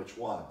can name which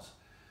ones,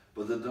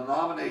 but the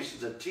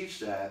denominations that teach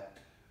that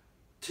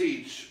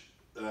teach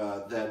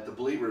that the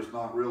believer is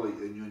not really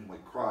in union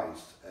with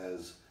Christ,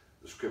 as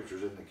the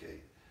scriptures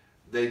indicate.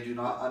 They do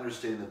not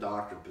understand the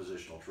doctrine of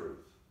positional truth.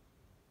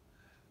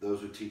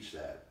 Those who teach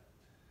that.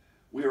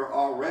 We are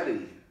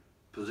already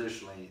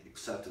positionally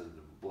accepted in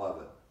the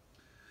beloved.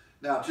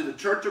 Now, to the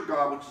church of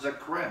God, which is at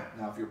Corinth.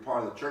 Now, if you're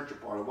part of the church, you're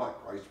part of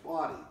what? Christ's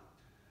body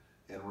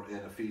in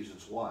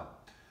Ephesians 1.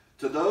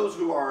 To those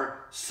who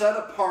are set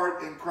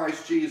apart in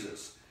Christ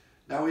Jesus.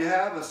 Now, we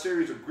have a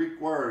series of Greek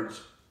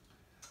words.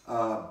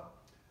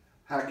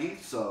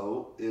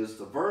 Hagizo is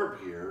the verb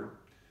here.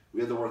 We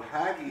have the word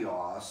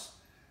hagios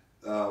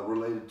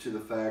related to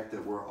the fact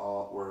that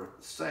we're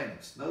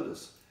saints.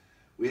 Notice,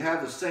 we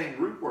have the same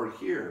root word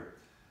here.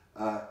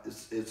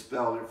 It's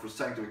spelled for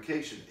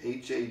sanctification,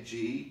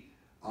 H-A-G-I-A-Z-O.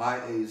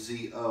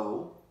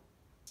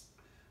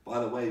 By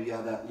the way, you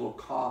have that little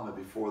comma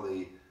before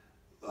the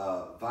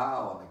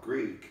vowel in the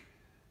Greek.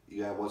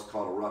 You have what's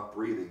called a rough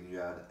breathing.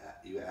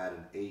 You add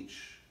an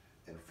H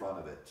in front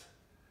of it.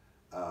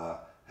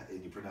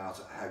 And you pronounce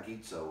it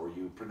hagizo, or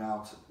you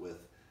pronounce it with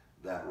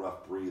that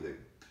rough breathing.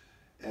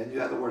 And you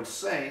have the word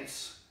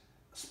saints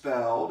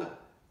spelled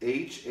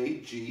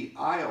H-A-G-I-O-S.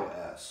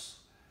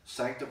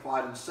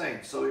 Sanctified and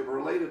saints. So we have a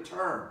related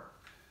term.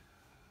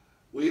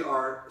 We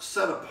are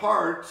set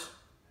apart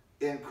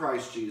in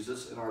Christ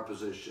Jesus in our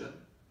position.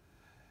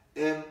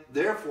 And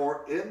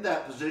therefore, in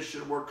that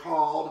position, we're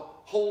called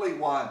holy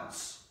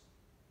ones.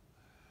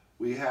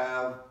 We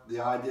have the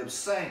idea of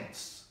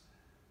saints.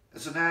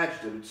 It's an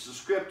adjective. It's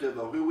descriptive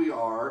of who we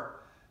are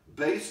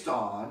based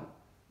on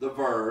the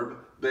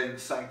verb being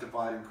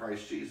sanctified in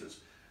Christ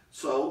Jesus.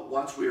 So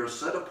once we are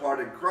set apart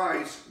in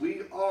Christ,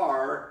 we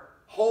are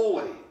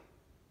holy.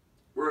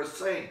 We're a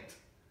saint.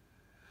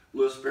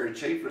 Louis Berry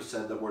Chafer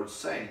said the word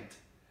saint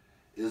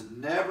is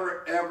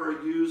never ever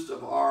used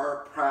of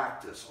our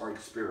practice or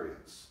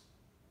experience.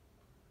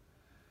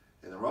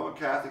 And the Roman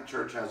Catholic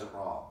Church has it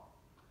wrong.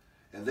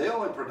 And they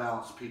only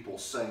pronounce people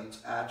saints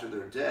after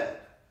they're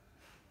dead.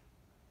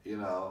 You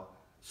know,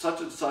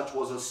 such and such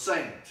was a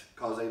saint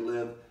because they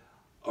lived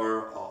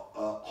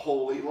a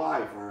holy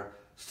life or a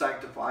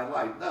sanctified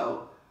life.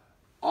 No,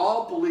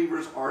 all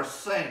believers are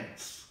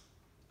saints.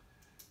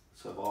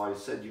 So I've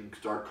always said you can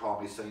start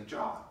calling me St.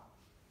 John.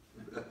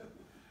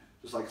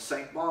 Just like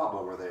St. Bob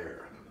over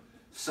there.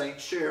 St.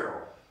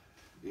 Cheryl.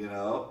 You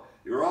know,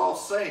 you're all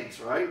saints,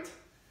 right?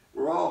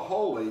 We're all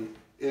holy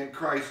in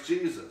Christ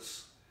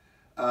Jesus.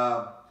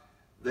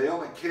 They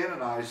only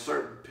canonize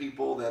certain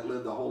people that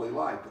live the holy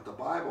life, but the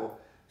Bible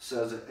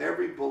says that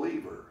every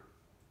believer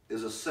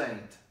is a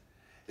saint.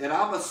 And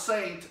I'm a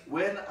saint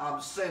when I'm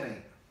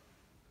sinning.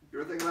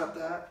 You ever think about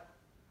that?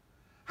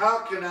 How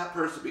can that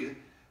person be?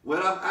 When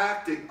I'm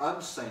acting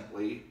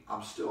unsaintly,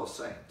 I'm still a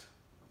saint.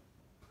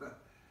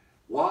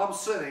 While I'm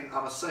sinning,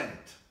 I'm a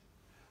saint.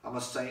 I'm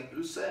a saint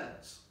who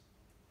sins.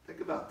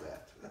 Think about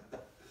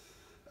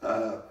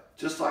that.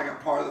 Just like I'm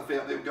part of the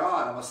family of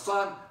God, I'm a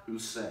son who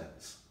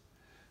sins.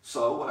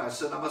 So when I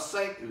sin, I'm a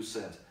saint who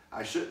sins.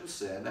 I shouldn't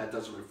sin. That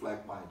doesn't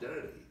reflect my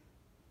identity.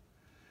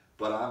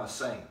 But I'm a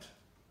saint.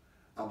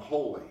 I'm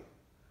holy.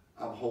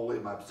 I'm holy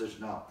in my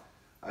position. Now,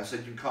 I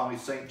said you can call me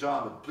St.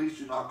 John, but please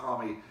do not call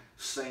me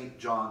St.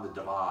 John the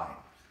Divine.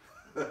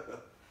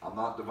 I'm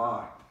not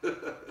divine.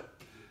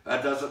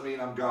 That doesn't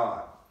mean I'm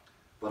God,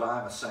 but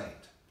I'm a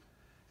saint.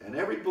 And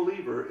every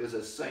believer is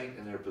a saint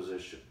in their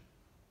position.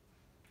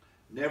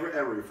 Never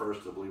ever refers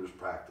to the believer's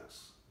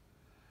practice.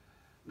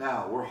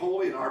 Now, we're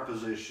holy in our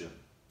position.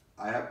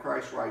 I have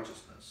Christ's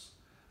righteousness.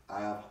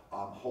 I'm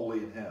holy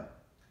in him.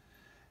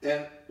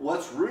 And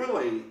what's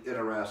really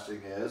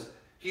interesting is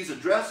he's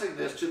addressing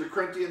this to the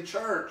Corinthian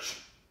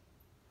church.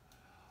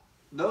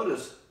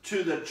 Notice,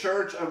 to the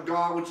church of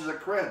God, which is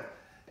at Corinth.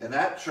 And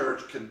that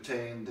church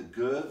contained the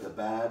good, the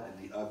bad, and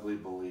the ugly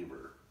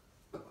believer.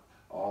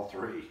 All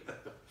three.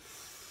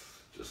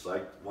 Just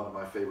like one of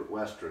my favorite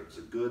Westerns,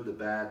 the good, the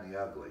bad, and the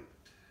ugly.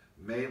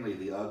 Mainly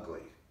the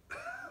ugly.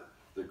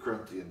 The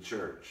Corinthian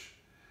church.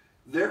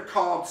 They're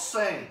called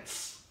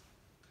saints.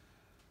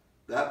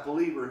 That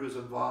believer who's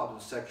involved in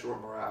sexual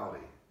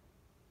immorality.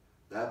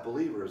 That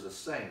believer is a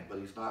saint, but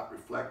he's not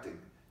reflecting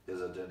his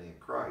identity in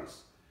Christ.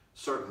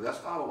 Certainly,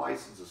 that's not a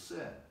license to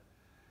sin.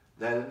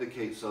 That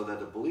indicates so that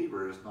the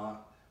believer is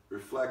not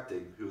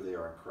reflecting who they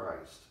are in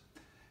Christ.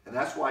 And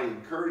that's why he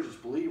encourages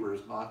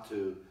believers not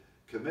to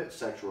commit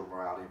sexual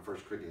immorality in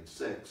 1 Corinthians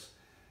 6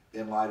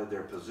 in light of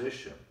their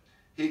position.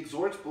 He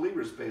exhorts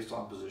believers based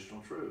on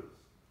positional truth.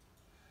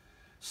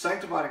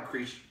 Sanctified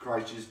in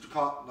Christ Jesus,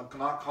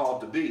 not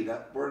called to be.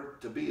 That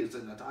word to be is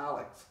in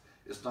italics.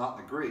 It's not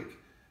in the Greek.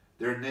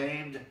 They're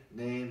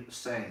named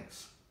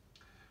saints,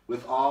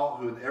 with all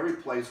who in every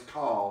place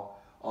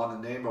call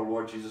on the name of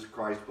Lord Jesus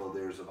Christ, both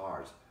theirs and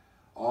ours.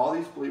 All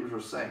these believers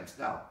are saints.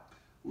 Now,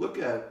 look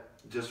at,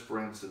 just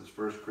for instance,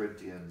 1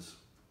 Corinthians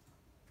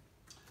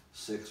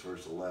 6,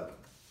 verse 11.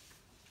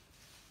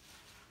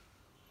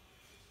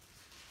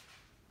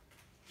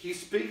 He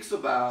speaks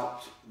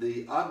about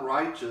the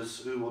unrighteous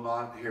who will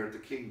not inherit the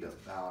kingdom.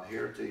 Now,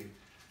 inheriting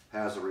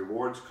has a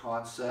rewards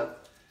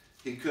concept.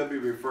 He could be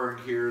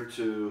referring here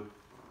to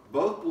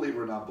both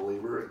believer and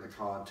unbeliever in the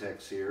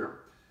context here.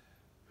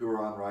 Who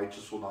are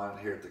unrighteous will not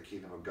inherit the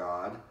kingdom of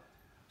God.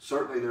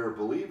 Certainly there are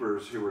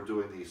believers who are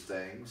doing these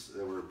things.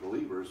 There were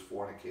believers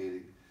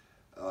fornicating,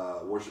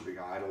 worshiping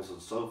idols,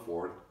 and so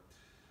forth.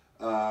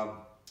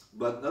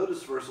 But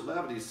notice verse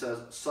 11, he says,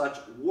 such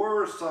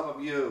were some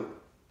of you.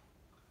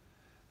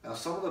 Now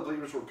some of the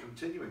believers were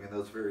continuing in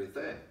those very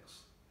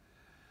things.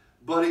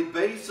 But he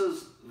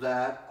bases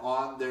that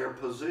on their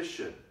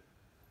position.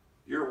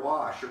 You're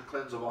washed, you're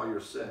cleansed of all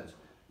your sins.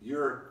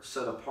 You're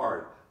set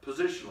apart.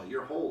 Positionally,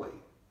 you're holy.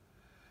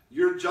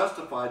 You're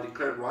justified,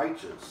 declared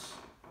righteous.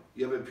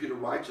 You have imputed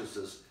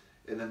righteousness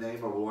in the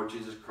name of the Lord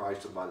Jesus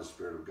Christ and by the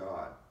Spirit of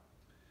God.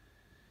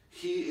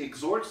 He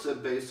exhorts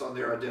them based on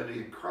their identity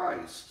in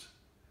Christ,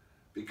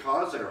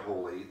 because they're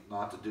holy,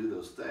 not to do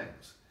those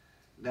things.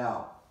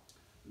 Now,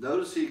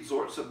 notice he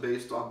exhorts them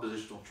based on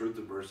positional truth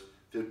in verse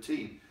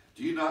 15.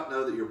 Do you not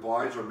know that your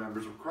bodies are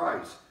members of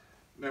Christ?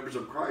 Members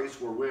of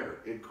Christ were where?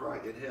 In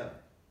Christ, in him.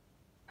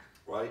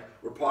 Right?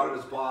 We're part of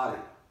his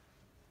body.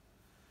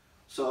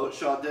 So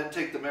shall I then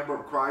take the member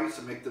of Christ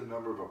and make them a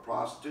member of a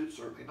prostitute?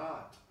 Certainly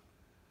not.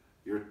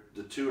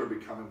 The two are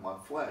becoming one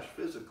flesh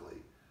physically.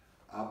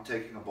 I'm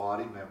taking a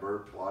body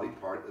member, body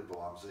part that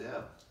belongs to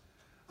him.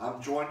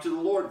 I'm joined to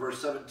the Lord,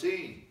 verse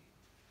 17.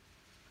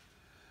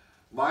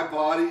 My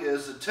body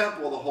is the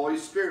temple of the Holy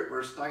Spirit,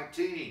 verse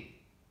 19.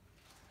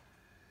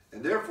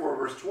 And therefore,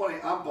 verse 20,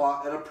 I'm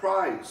bought at a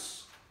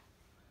price.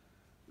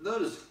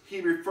 Notice, he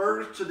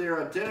refers to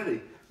their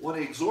identity. When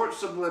he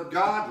exhorts them to live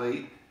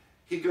godly,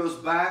 he goes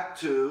back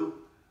to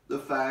the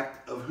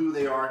fact of who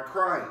they are in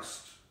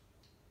Christ.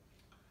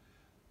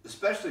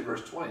 Especially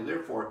verse 20.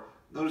 Therefore,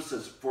 notice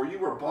this, for you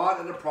were bought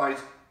at a price.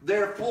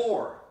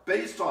 Therefore,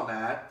 based on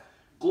that,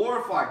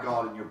 glorify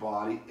God in your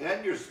body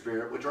and your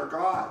spirit, which are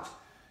God's.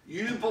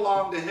 You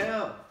belong to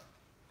him.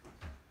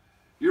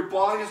 Your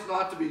body is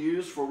not to be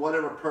used for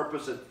whatever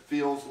purpose it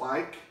feels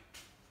like.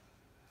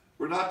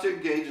 We're not to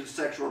engage in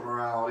sexual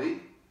immorality.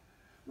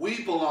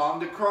 We belong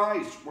to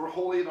Christ. We're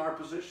holy in our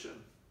position.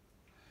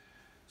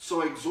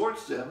 So he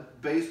exhorts them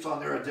based on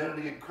their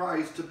identity in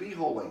Christ to be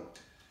holy.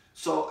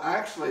 So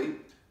actually,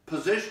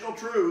 positional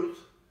truth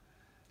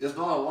is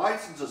not a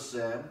license to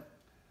sin.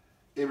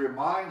 It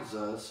reminds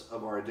us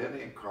of our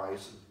identity in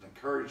Christ and an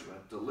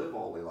encouragement to live a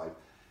holy life.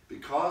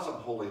 Because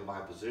I'm holy in my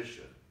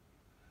position,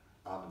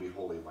 I'm to be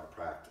holy in my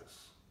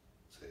practice.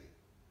 See?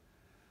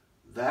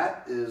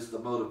 That is the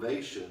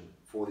motivation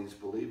for these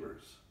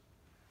believers.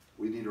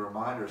 We need to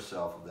remind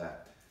ourselves of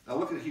that. Now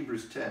look at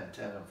Hebrews 10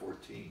 and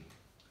 14.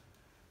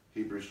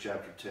 Hebrews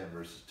chapter 10,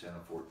 verses 10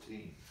 and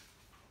 14.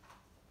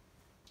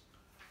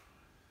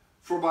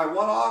 For by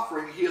one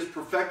offering he has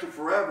perfected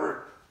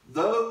forever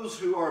those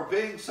who are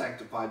being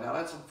sanctified. Now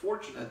that's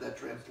unfortunate, that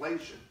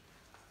translation.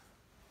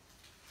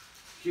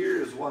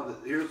 Here's one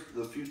of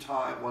the few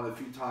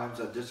times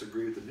I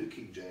disagree with the New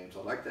King James.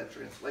 I like that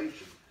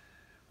translation.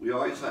 We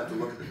always have to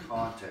look at the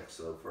context,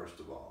 though, first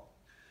of all.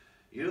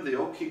 You know, the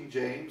Old King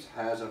James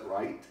has it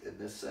right in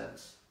this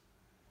sense.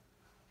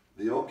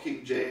 The Old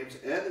King James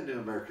and the New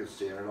American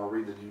Standard, I'll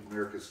read the New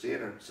American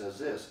Standard, says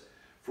this,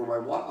 for by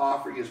one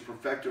offering is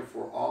perfected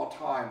for all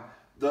time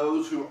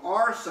those who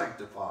are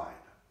sanctified.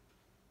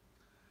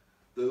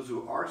 Those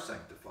who are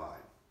sanctified.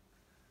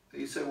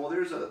 And you say, well,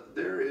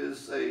 there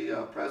is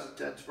a present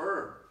tense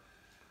verb.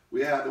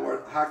 We have the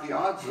word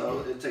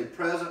hagiadzo. It's a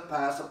present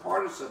passive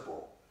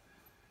participle.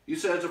 You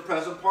said it's a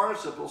present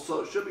participle,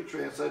 so it should be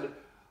translated,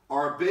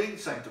 are being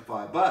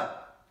sanctified.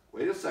 But,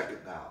 wait a second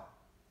now.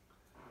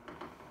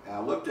 And I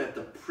looked at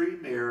the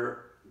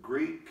premier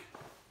Greek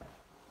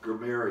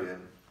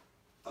grammarian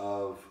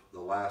of the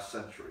last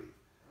century,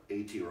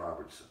 A.T.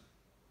 Robertson.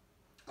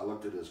 I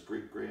looked at his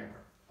Greek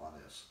grammar on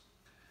this.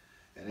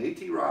 And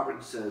A.T.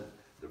 Robertson said,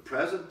 the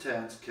present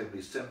tense can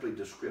be simply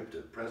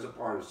descriptive. Present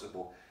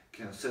participle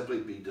can simply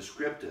be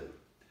descriptive.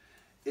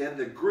 In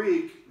the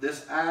Greek,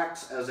 this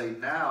acts as a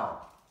noun.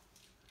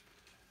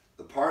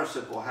 The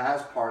participle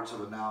has parts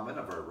of a noun and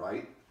a verb,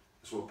 right?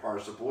 That's what a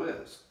participle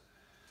is.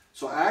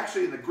 So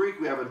actually in the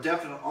Greek, we have a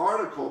definite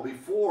article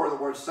before the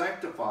word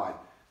sanctified.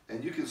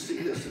 And you can see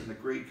this in the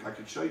Greek. I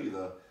can show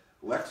you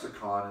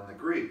lexicon in the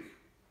Greek.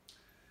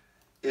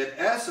 In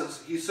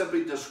essence, he's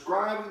simply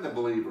describing the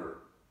believer.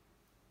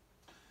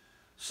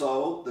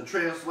 So the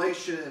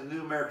translation in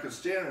New American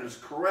Standard is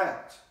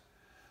correct.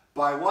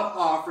 By one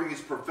offering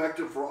he's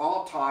perfected for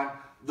all time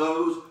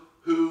those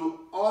who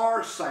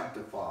are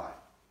sanctified.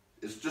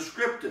 It's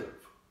descriptive.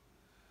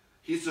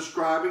 He's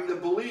describing the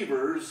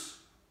believers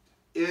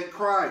in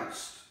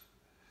Christ.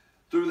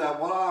 Through that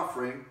one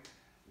offering,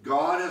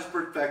 God has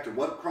perfected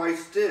what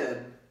Christ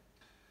did.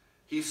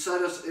 He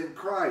set us in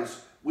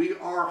Christ. We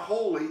are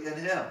holy in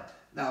him.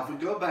 Now, if we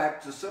go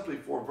back to simply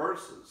 4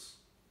 verses,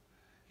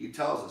 he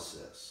tells us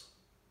this.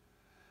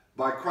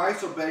 By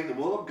Christ obeying the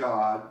will of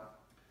God,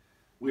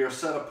 we are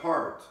set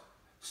apart,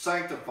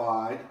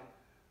 sanctified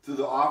through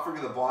the offering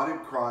of the body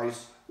of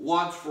Christ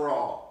once for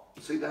all.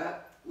 See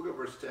that? Look at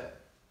verse 10.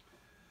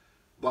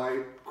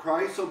 By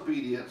Christ's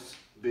obedience,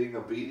 being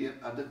obedient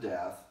unto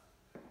death,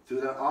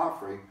 through that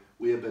offering,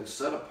 we have been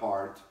set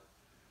apart.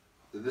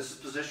 And this is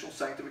positional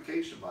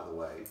sanctification, by the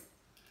way.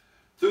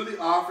 Through the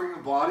offering of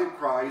the body of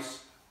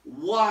Christ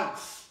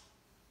once.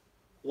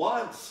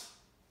 Once.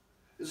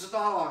 This is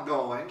not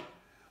ongoing.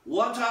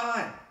 One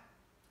time.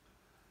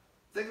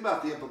 Think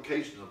about the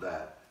implications of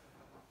that.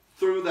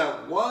 Through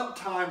that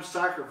one-time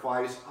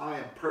sacrifice, I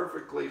am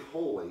perfectly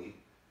holy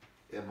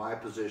in my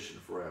position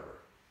forever.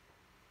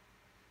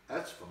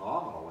 That's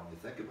phenomenal when you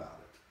think about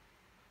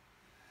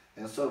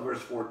it. And so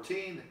verse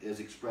 14 is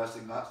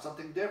expressing not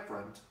something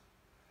different.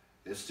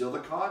 It's still the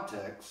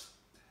context.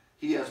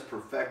 He has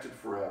perfected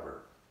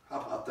forever. How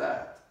about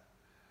that?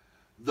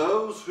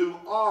 Those who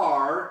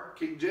are,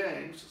 King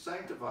James,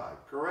 sanctified.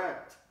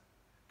 Correct.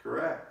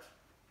 Correct.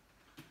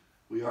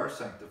 We are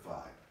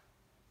sanctified.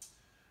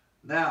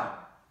 Now,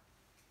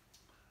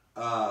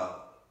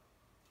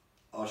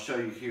 I'll show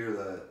you here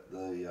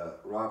the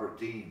Robert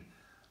Dean's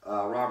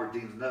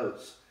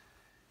notes.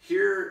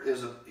 Here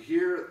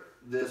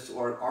this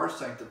or are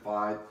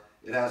sanctified.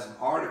 It has an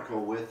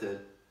article with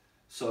it,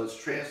 so it's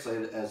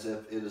translated as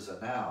if it is a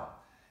noun.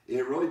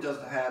 It really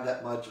doesn't have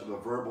that much of a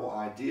verbal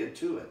idea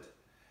to it.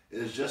 It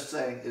is just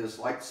saying, it is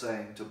like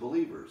saying to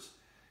believers,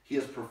 he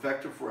has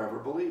perfected forever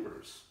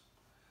believers.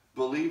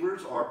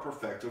 Believers are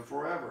perfected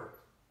forever.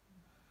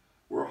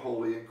 We're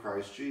holy in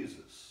Christ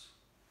Jesus.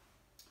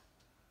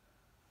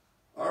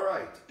 All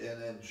right,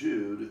 and then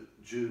Jude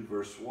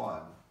verse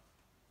 1.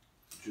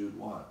 Jude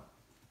 1.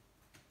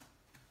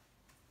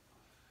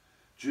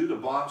 Jude, a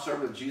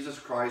bondservant of Jesus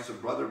Christ and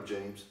brother of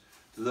James,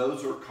 to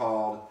those who are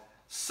called,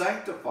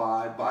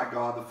 sanctified by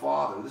God the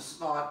Father. This is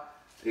not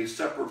a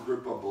separate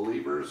group of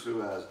believers who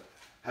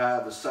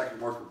have the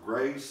second work of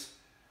grace.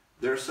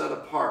 They're set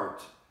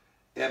apart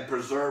and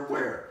preserved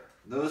where?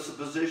 Notice the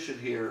position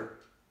here.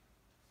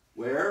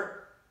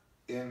 Where?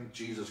 In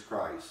Jesus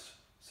Christ.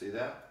 See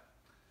that?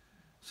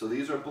 So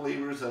these are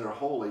believers that are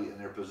holy in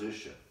their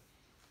position,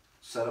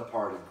 set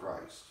apart in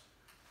Christ.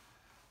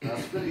 Now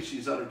let's finish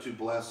these other 2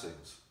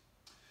 blessings.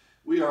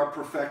 We are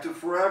perfected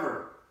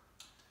forever.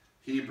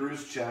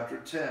 Hebrews chapter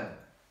 10.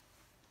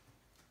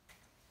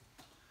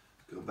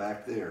 Go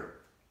back there.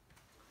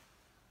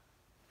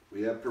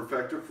 We have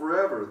perfected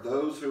forever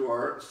those who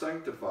are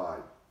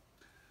sanctified.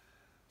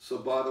 So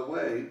by the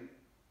way,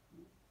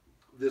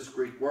 this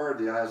Greek word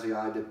has the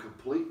idea of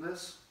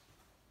completeness.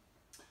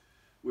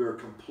 We are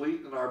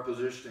complete in our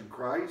position in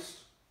Christ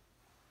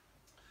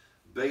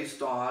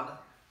based on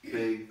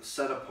being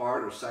set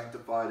apart or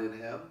sanctified in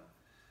him.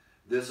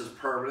 This is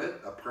permanent,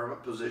 a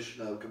permanent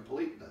position of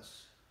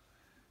completeness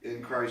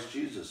in Christ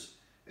Jesus,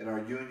 in our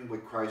union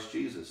with Christ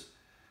Jesus.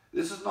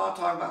 This is not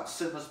talking about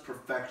sinless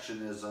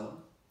perfectionism.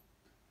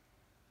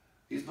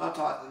 He's not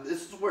talking,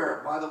 this is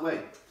where, by the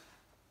way,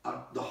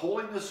 the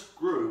holiness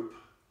group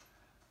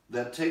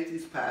that take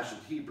these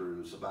passionate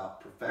Hebrews about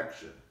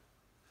perfection,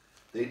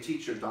 they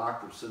teach their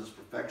doctrine of sinless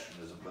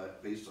perfectionism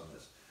based on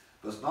this.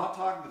 But it's not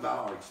talking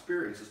about our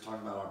experience, it's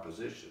talking about our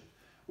position.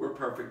 We're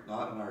perfect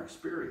not in our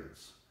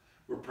experience.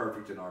 We're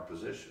perfect in our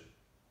position.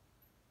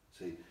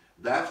 See,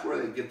 that's where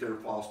they get their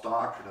false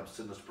doctrine of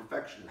sinless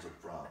perfectionism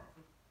from.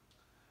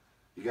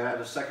 You got to have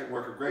the second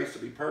work of grace to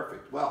be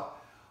perfect. Well,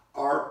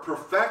 our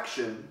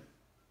perfection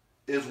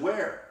is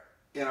where?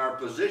 In our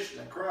position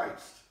in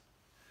Christ.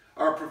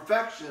 Our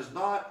perfection is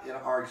not in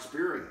our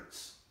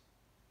experience.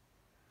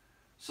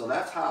 So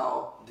that's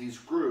how these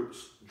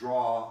groups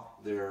draw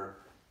their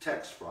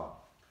text from.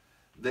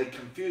 They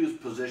confuse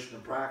position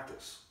and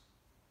practice.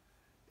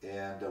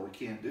 And we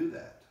can't do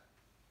that.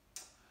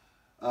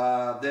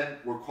 Then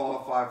we're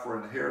qualified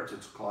for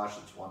inheritance,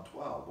 Colossians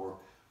 1:12.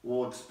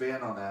 We'll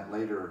expand on that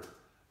later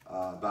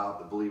about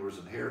the believer's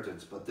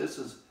inheritance, but this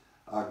is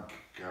a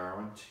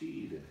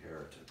guaranteed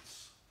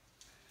inheritance.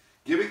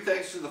 Giving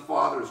thanks to the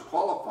Father is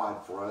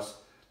qualified for us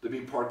to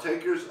be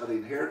partakers of the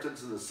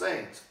inheritance of the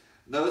saints.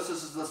 Notice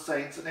this is the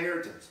saints'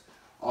 inheritance.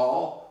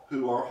 All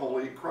who are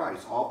holy in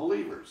Christ, all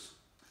believers.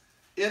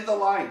 In the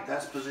light,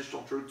 that's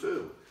positional truth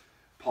too.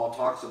 Paul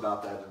talks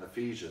about that in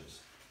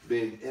Ephesians,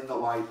 being in the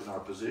light in our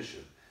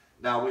position.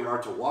 Now we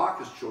are to walk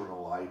as children of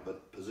light,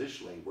 but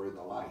positionally we're in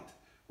the light.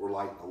 We're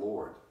light in the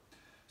Lord.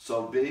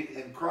 So being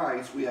in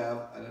Christ, we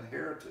have an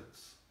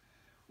inheritance.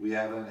 We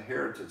have an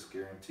inheritance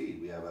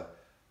guaranteed. We have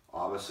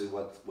obviously,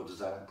 what does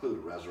that include?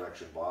 A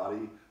resurrection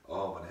body, a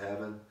home in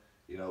heaven.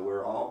 You know,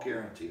 we're all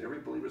guaranteed. Every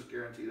believer is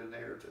guaranteed an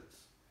inheritance.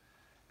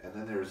 And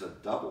then there's a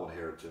double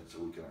inheritance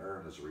that we can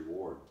earn as a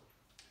reward.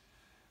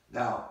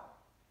 Now,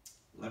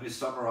 let me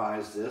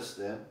summarize this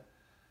then.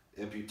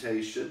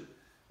 Imputation.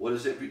 What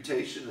is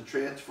imputation? The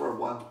transfer of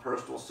one's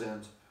personal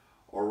sins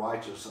or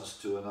righteousness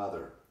to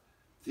another.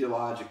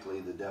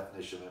 Theologically, the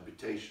definition of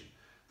imputation.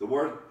 The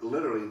word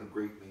literally in the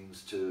Greek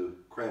means to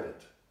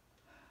credit.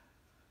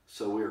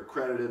 So we are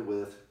credited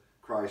with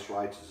Christ's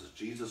righteousness.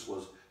 Jesus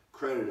was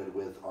credited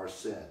with our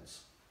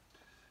sins,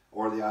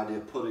 or the idea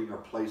of putting or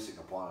placing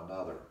upon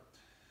another.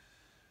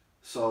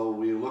 So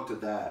we looked at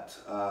that.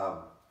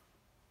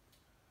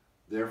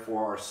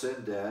 Therefore, our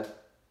sin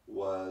debt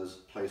was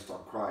placed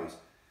on Christ.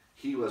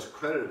 He was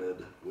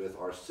credited with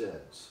our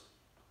sins.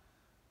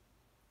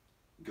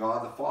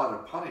 God the Father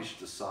punished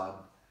the Son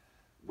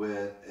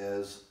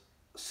as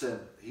sin.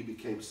 He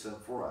became sin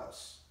for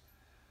us.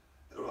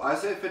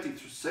 Isaiah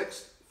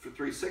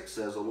 53:6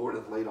 says, the Lord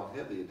hath laid on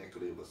him the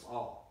iniquity of us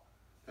all.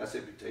 That's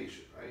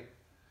imputation, right?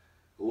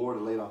 The Lord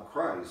had laid on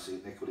Christ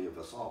the iniquity of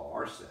us all,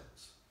 our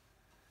sins.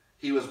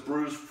 He was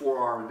bruised for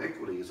our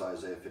iniquities,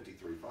 Isaiah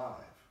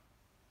 53:5.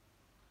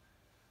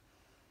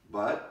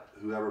 But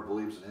whoever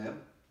believes in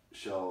him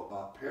shall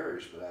not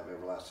perish, but have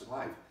everlasting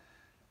life.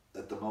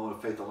 At the moment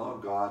of faith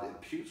alone, God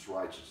imputes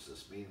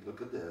righteousness. Meaning,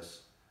 look at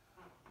this.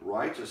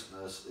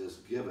 Righteousness is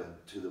given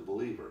to the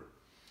believer.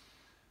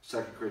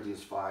 2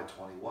 Corinthians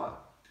 5:21.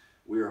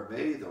 We are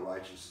made the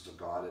righteousness of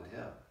God in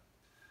him.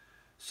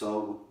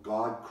 So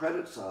God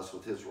credits us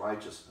with his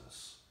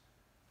righteousness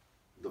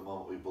the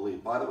moment we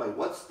believe. By the way,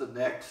 what's the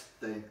next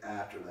thing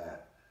after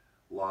that,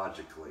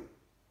 logically?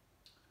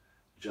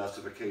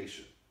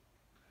 Justification.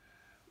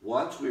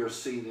 Once we are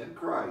seen in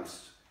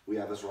Christ, we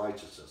have his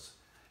righteousness.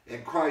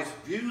 And Christ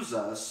views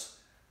us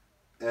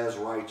as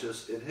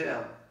righteous in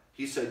him.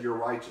 He said, you're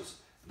righteous.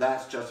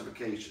 That's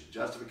justification.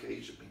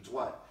 Justification means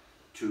what?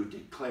 To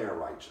declare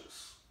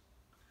righteous.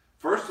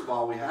 First of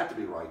all, we had to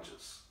be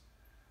righteous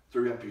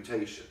through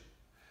imputation.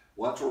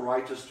 Once we're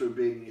righteous through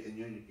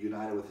being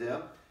united with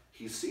him,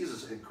 he sees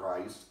us in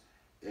Christ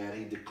and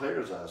he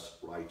declares us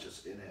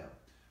righteous in him.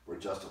 We're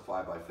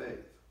justified by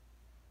faith.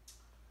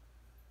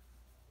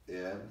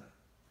 And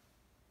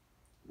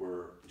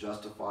we're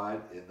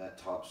justified in that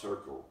top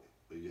circle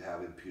where you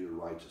have imputed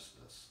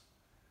righteousness.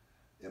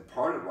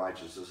 Imparted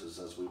righteousness is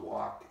as we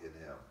walk in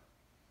him.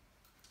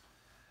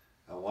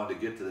 I wanted to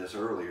get to this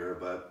earlier,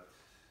 but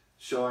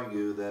showing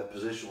you that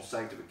positional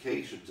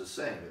sanctification is the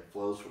same. It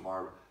flows from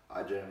our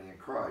identity in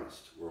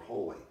Christ. We're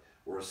holy.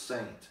 We're a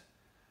saint.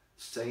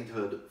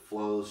 Sainthood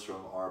flows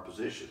from our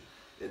position.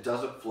 It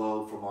doesn't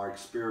flow from our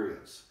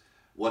experience.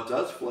 What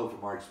does flow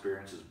from our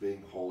experience is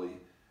being holy,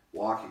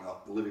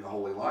 living a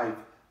holy life.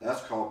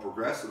 That's called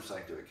progressive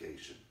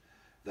sanctification.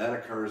 That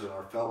occurs in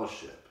our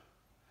fellowship.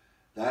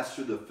 That's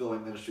through the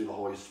filling ministry of the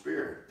Holy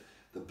Spirit.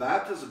 The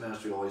baptism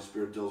ministry of the Holy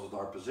Spirit deals with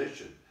our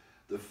position.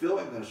 The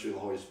filling ministry of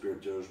the Holy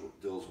Spirit deals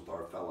with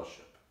our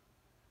fellowship.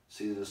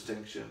 See the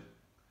distinction?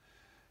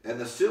 And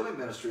the sealing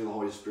ministry of the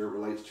Holy Spirit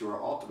relates to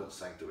our ultimate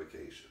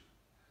sanctification.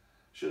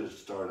 Should have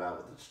started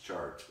out with this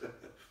chart.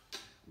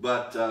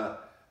 But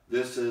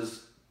this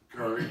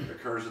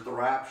occurs at the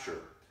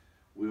rapture.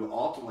 We will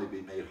ultimately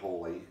be made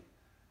holy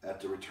at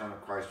the return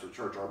of Christ to the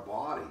church. Our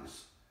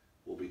bodies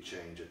will be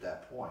changed at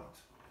that point.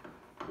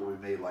 We'll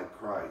be made like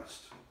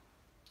Christ.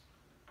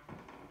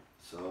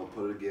 So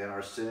put it again,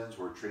 our sins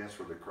were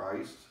transferred to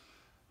Christ.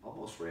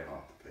 Almost ran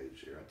off the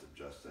page here. I have to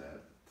adjust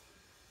that.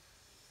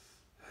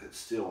 It's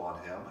still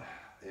on him.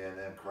 And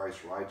then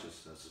Christ's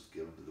righteousness is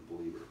given to the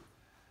believer.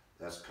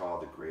 That's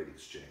called the great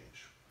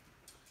exchange.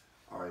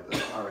 All right,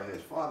 let's bow our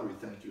heads. Father, we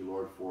thank you,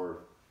 Lord, for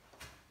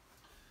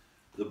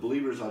the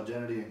believer's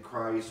identity in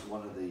Christ,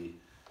 one of the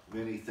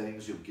many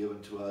things you've given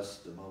to us,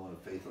 the moment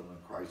of faith in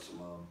Christ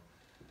alone.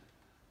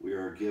 We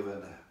are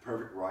given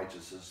perfect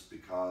righteousness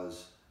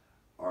because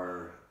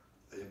our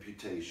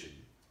imputation,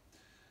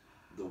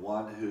 the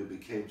one who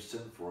became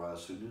sin for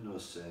us, who knew no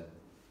sin,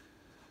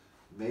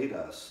 made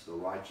us the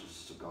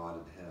righteousness of God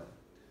in him.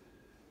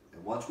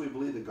 And once we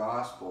believe the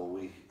gospel,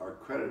 we are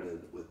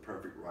credited with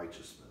perfect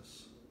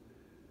righteousness.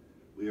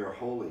 We are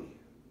holy.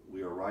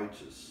 We are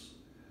righteous.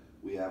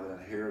 We have an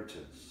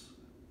inheritance.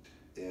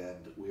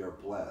 And we are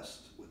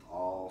blessed with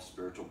all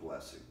spiritual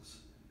blessings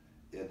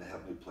in the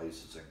heavenly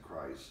places in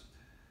Christ.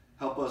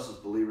 Help us as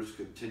believers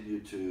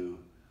continue to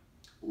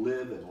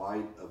live in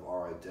light of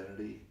our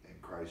identity in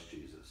Christ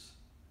Jesus.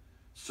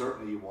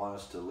 Certainly you want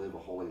us to live a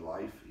holy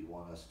life. You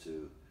want us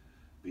to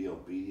be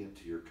obedient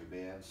to your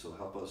commands. So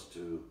help us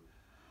to,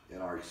 in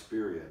our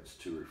experience,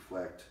 to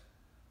reflect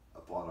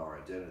upon our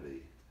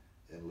identity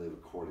and live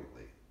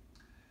accordingly.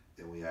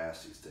 And we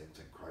ask these things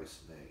in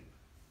Christ's name.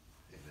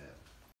 Amen.